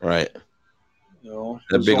 Right. You know,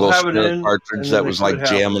 That big they'll old have it square in, cartridge and that then was they like quit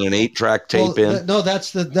having jamming an 8-track tape in. No,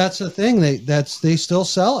 that's the thing. They still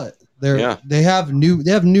sell it. Yeah. They have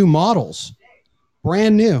new models,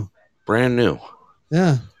 brand new. Brand new.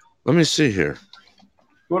 Yeah. Let me see here.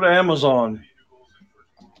 Go to Amazon.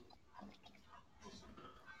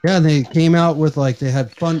 Yeah, they came out with they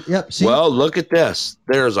had fun. Yep. See? Well, look at this.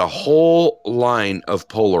 There's a whole line of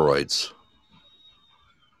Polaroids.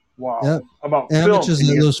 Wow. Yep. About and how film. much is Can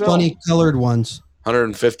you get those film? funny colored ones?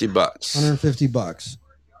 $150. $150.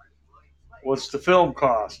 What's the film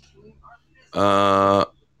cost? Uh,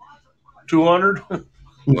 200.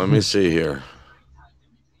 let me see here.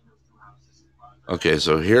 Okay,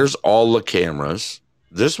 so here's all the cameras.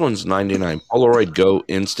 This one's $99. Polaroid Go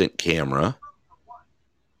instant camera.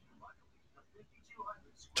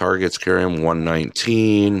 Targets carry them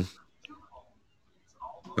 $119.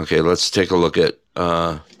 Okay, let's take a look at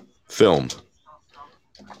film.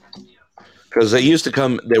 Because they used to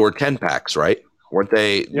come, they were 10 packs, right? Weren't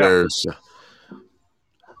they? Yeah. There's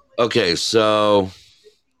okay, so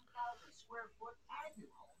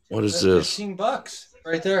what is this? $15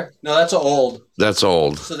 right there. No, that's old. That's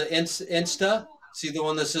old. So the Insta, see the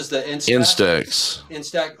one that says the Instax.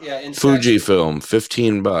 Instax, yeah, Instax. Fujifilm,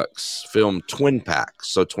 $15. Film twin packs,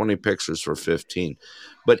 so 20 pictures for 15.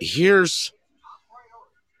 But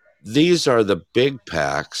these are the big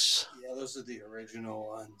packs. Yeah, those are the original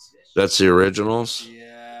ones. That's the originals?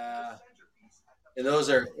 Yeah. And those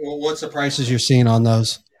are, what's the prices you're seeing on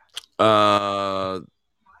those? The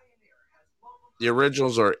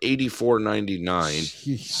originals are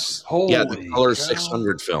 $84.99. Holy Yeah, the color cow.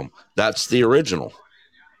 600 film. That's the original.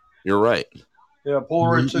 You're right. Yeah,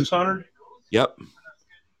 Polaroid 600. Yep.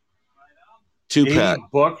 2-pack.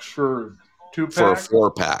 $80 for 2-pack? For a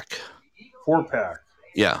 4-pack. 4-pack.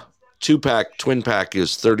 Yeah. 2-pack, twin pack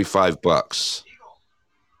is $35.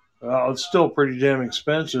 It's still pretty damn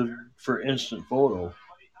expensive for instant photo.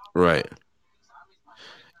 Right.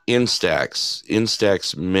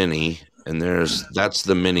 Instax Mini, and that's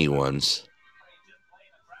the mini ones.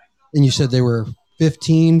 And you said they were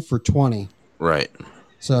 15 for 20. Right.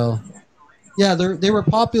 So, yeah, they were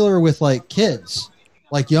popular with like kids,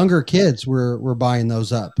 like younger kids were buying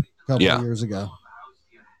those up a couple of years ago.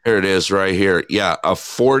 Here it is right here. Yeah, a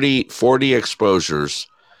 40 exposures,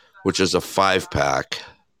 which is a 5-pack.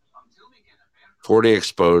 40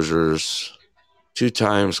 exposures, 2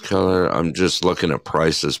 times color. I'm just looking at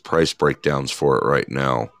price breakdowns for it right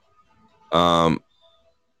now. Color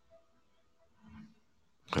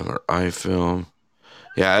iFilm.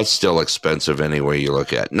 Yeah, it's still expensive anyway you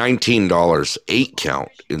look at. $19, 8 count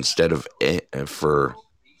instead of for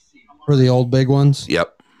the old big ones.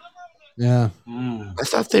 Yep. Yeah. I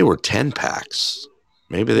thought they were 10 packs.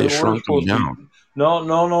 Maybe they shrunk them down. No.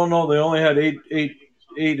 They only had eight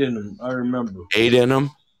in them. I remember. 8 in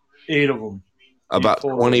them. 8 of them. About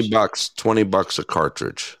 $20. $20 a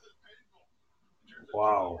cartridge.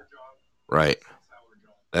 Wow. Right.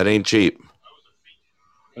 That ain't cheap.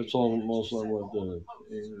 That's almost like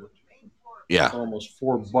yeah. Almost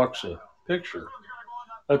 $4 a picture.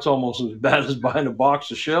 That's almost as bad as buying a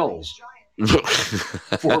box of shells.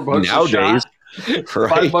 $4 nowadays, a shot.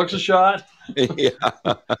 Right? $5 a shot. Yeah.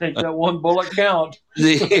 Take that one bullet count.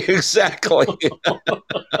 Exactly.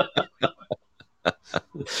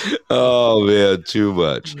 Oh man, too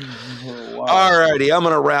much. Wow. All righty, I'm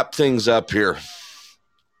gonna wrap things up here.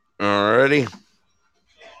 All righty.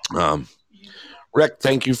 Rick,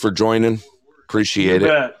 thank you for joining. Appreciate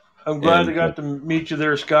it. I'm glad I got to meet you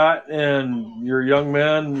there, Scott, and your young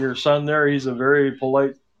man, your son there. He's a very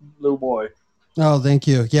polite little boy. Oh, thank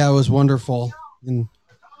you. Yeah, it was wonderful. And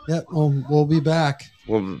yeah, we'll be back.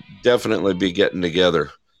 We'll definitely be getting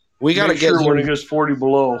together. We got to get sure when it gets 40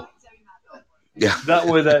 below. Yeah. That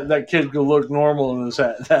way that kid could look normal in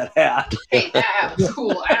that hat. Hey, that hat was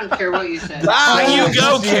cool. I don't care what you said. Ah, you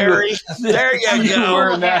go, Carrie. There you go.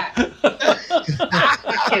 Wearing that.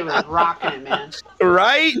 That kid was rocking it, man.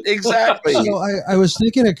 Right? Exactly. So I was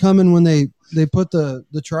thinking of coming when they put the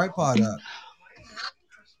tripod up.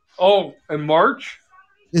 Oh, in March?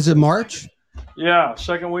 Is it March? Yeah,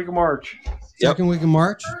 second week of March. Second week of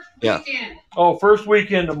March? Yeah. Oh, first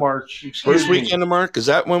weekend of March. First weekend of March? Is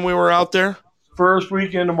that when we were out there? First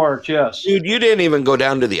weekend of March, yes. Dude, you didn't even go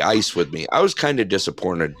down to the ice with me. I was kind of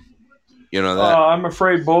disappointed. You know that? I'm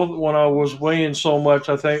afraid when I was weighing so much,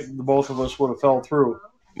 I think both of us would have fell through.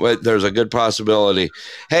 But there's a good possibility.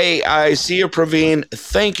 Hey, I see you, Praveen.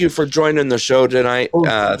 Thank you for joining the show tonight.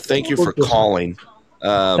 Thank you for calling.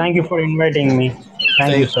 Thank you for inviting me.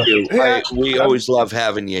 Thank you, sir. We always love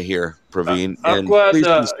having you here, Praveen. I'm glad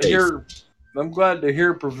to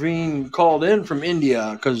hear Praveen called in from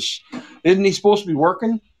India, because isn't he supposed to be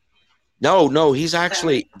working? No, he's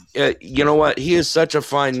actually, you know what? He is such a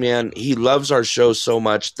fine man. He loves our show so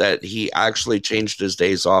much that he actually changed his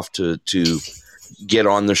days off to get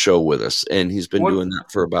on the show with us. And he's been doing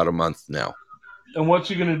that for about a month now. And what's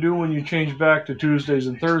he going to do when you change back to Tuesdays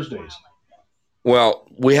and Thursdays? Well,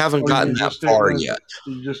 we haven't gotten that far yet.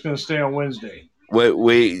 You're just going to stay on Wednesday.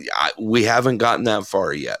 We haven't gotten that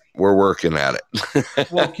far yet. We're working at it.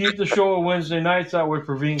 Well, keep the show on Wednesday nights. That way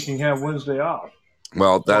Praveen can have Wednesday off.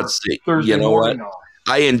 Well, that's Thursday morning what? Off.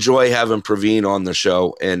 I enjoy having Praveen on the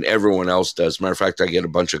show, and everyone else does. Matter of fact, I get a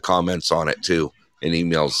bunch of comments on it too, and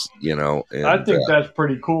emails. And, I think that's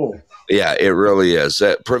pretty cool. Yeah, it really is.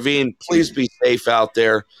 Praveen, please be safe out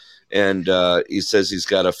there. And he says he's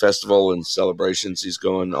got a festival and celebrations he's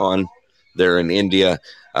going on there in India.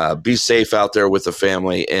 Be safe out there with the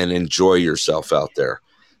family and enjoy yourself out there.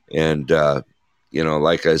 And,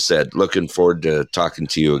 like I said, looking forward to talking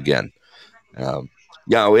to you again.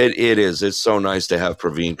 Yeah, it is. It's so nice to have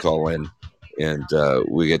Praveen call in, and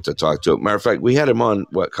we get to talk to him. Matter of fact, we had him on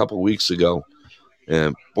a couple of weeks ago,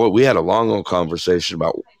 and boy, we had a long old conversation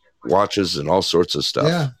about watches and all sorts of stuff.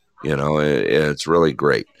 Yeah. It's really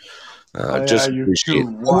great. Just you appreciate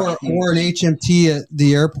too. Or an HMT at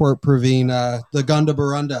the airport, Praveen, the Gunda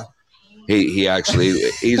Barunda. he actually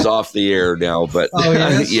he's off the air now, but Oh,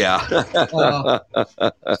 he is? yeah.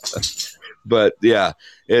 But yeah,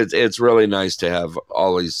 it's really nice to have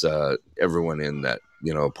all these everyone in that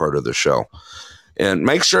part of the show, and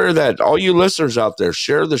make sure that all you listeners out there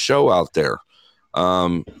share the show out there.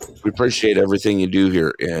 We appreciate everything you do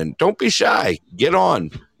here, and don't be shy. Get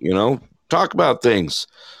on, talk about things.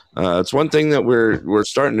 It's one thing that we're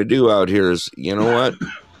starting to do out here is, what,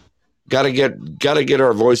 gotta get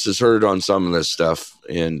our voices heard on some of this stuff,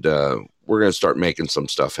 and we're gonna start making some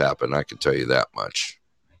stuff happen. I can tell you that much.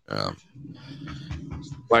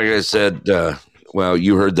 Like I said, well,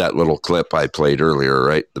 you heard that little clip I played earlier,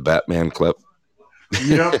 right? The Batman clip.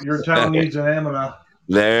 Yep, your town needs an Amina.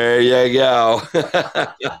 There you go.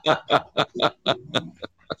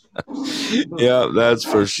 Yeah, that's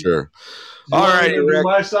for sure. All right, Rick.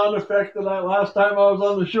 My sound effect that last time I was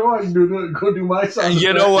on the show, I can go do my sound effect.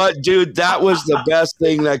 You know what, dude? That was the best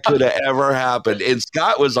thing that could have ever happened. And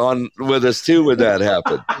Scott was on with us too when that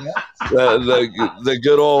happened. The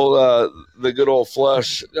good old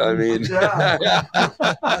flush. I mean, yeah.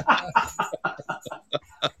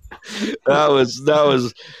 that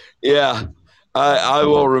was yeah. I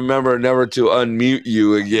will remember never to unmute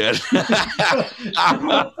you again.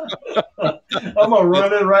 I'm gonna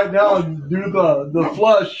run in right now and do the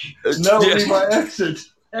flush. And that'll be my exit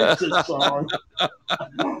song.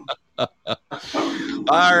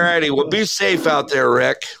 All righty. Well, be safe out there,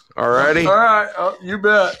 Rick. All righty. All right. You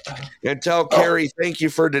bet. And tell Carrie, thank you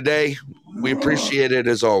for today. We appreciate it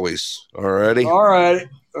as always. All righty. All right.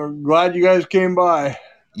 I'm glad you guys came by.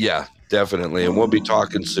 Yeah, definitely. And we'll be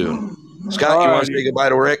talking soon. Scott, you want to say goodbye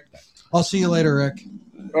to Rick? I'll see you later, Rick.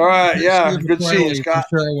 All right. Yeah. Good seeing you, Scott.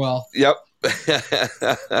 Very well. Yep. All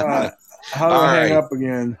right. How do I hang up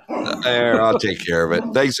again? There, I'll take care of it.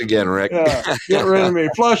 Thanks again, Rick. Yeah, get rid of me.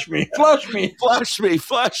 Flush me. Flush me. Flush me.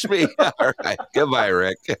 Flush me. All right. Goodbye,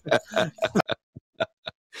 Rick.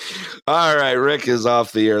 All right. Rick is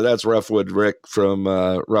off the air. That's Roughwood Rick from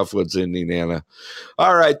Roughwoods in Nenana.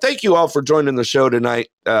 All right. Thank you all for joining the show tonight.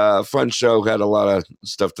 Fun show. Had a lot of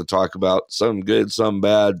stuff to talk about. Some good, some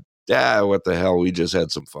bad. What the hell? We just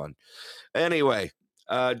had some fun. Anyway,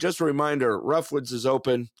 just a reminder, Roughwoods is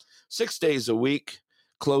open 6 days a week,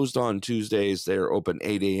 closed on Tuesdays. They're open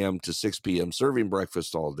 8 a.m. to 6 p.m., serving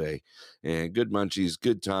breakfast all day. And good munchies,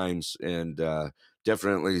 good times, and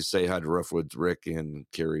definitely say hi to Roughwoods Rick and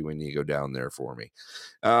Carrie when you go down there for me.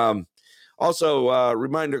 Also,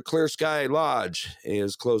 reminder, Clear Sky Lodge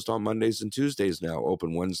is closed on Mondays and Tuesdays now,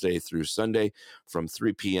 open Wednesday through Sunday from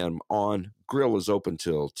 3 p.m. on. Grill is open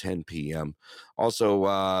till 10 p.m.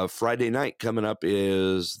 Also, Friday night coming up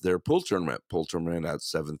is their pool tournament at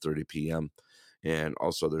 7:30 p.m. And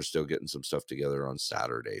also, they're still getting some stuff together on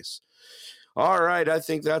Saturdays. All right, I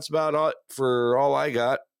think that's about it for all I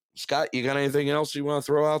got. Scott, you got anything else you want to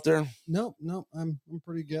throw out there? No, I'm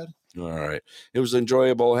pretty good. All right. It was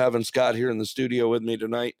enjoyable having Scott here in the studio with me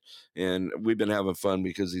tonight, and we've been having fun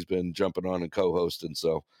because he's been jumping on and co-hosting,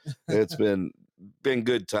 so it's been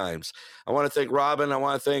good times. I want to thank Robin. I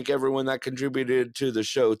want to thank everyone that contributed to the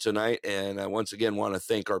show tonight, and I once again want to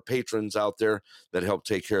thank our patrons out there that help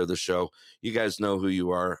take care of the show. You guys know who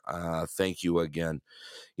you are. Thank you again.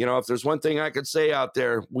 If there's one thing I could say out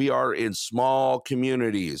there, we are in small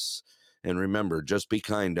communities. And remember, just be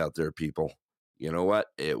kind out there, people. You know what?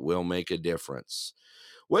 It will make a difference.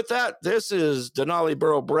 With that, this is Denali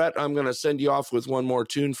Burrow Brett. I'm going to send you off with one more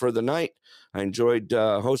tune for the night. I enjoyed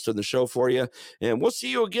hosting the show for you. And we'll see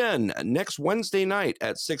you again next Wednesday night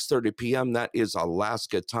at 6:30 p.m. That is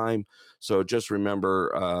Alaska time. So just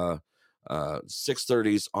remember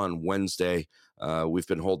 6:30s on Wednesday. We've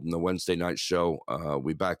been holding the Wednesday night show.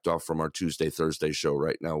 We backed off from our Tuesday, Thursday show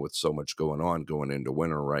right now with so much going on going into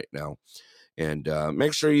winter right now. And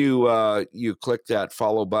make sure you click that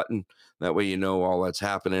follow button. That way you know all that's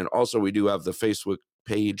happening. Also, we do have the Facebook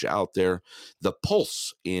page out there, The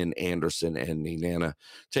Pulse in Anderson and Nenana.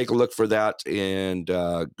 Take a look for that and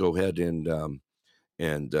go ahead and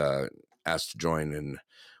ask to join, and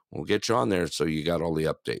we'll get you on there so you got all the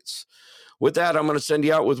updates. With that, I'm going to send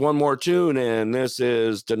you out with one more tune, and this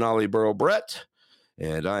is Denali Burrow Brett,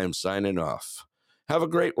 and I am signing off. Have a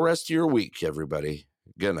great rest of your week, everybody.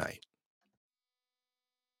 Good night.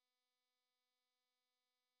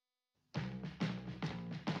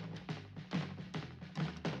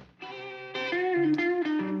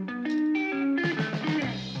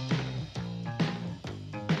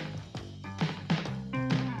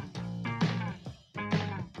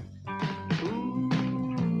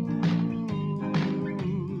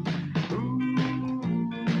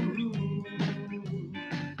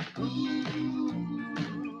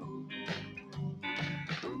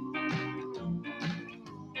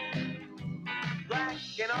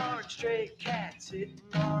 orange stray cat sitting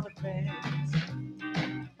on the fence.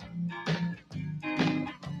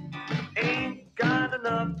 Ain't got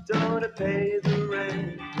enough dough to pay the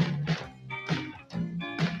rent.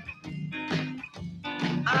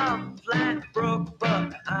 I'm flat broke,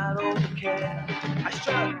 but I don't care. I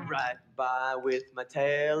strut right by with my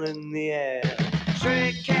tail in the air.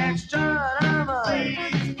 Stray cat strut, I'm a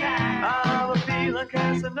lazy cat. I'm a feeling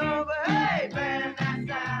Casanova. Hey, man,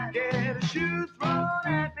 that's get a shoe thrown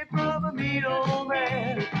at me from a mean old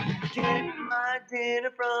man. Get my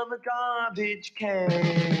dinner from a garbage can.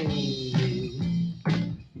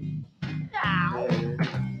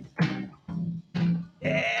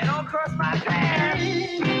 Yeah, don't cross my path.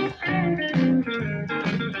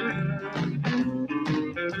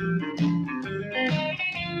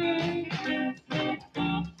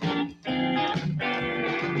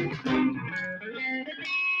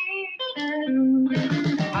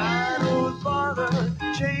 I don't bother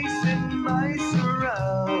chasing mice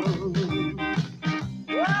around.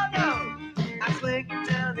 Oh no! I slink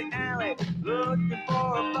down the alley looking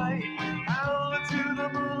for a fight. Howling to the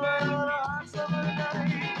moonlight on a hot summer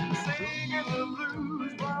night. Singing the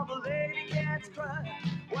blues while the lady cats cry.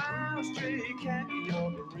 Wow, stray cat, you're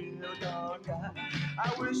a real dog guy.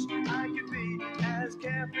 I wish I could be as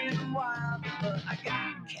carefree and wild, but I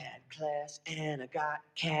got cat class and I got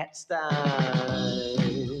cat style.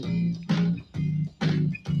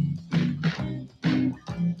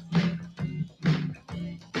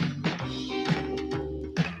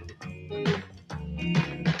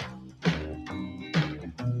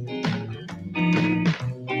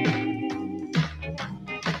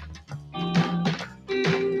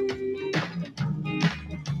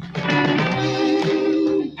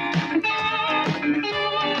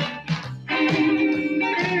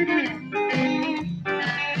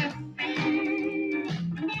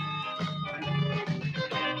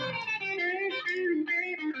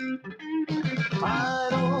 I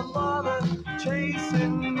don't bother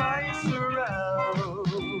chasing mice around.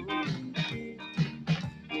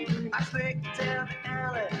 I slink down the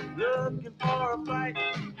alley looking for a fight.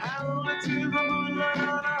 Howling to the moonlight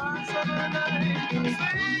on a hot summer night.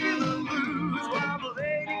 Singing the blues while the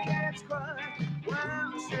lady cats cry.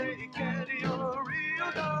 Wow, stray cat, you're a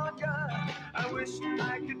real dog guy. I wish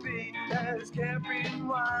I could be as carefree and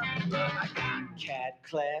wild, but I got cat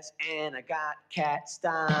class and I got cat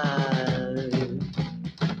style.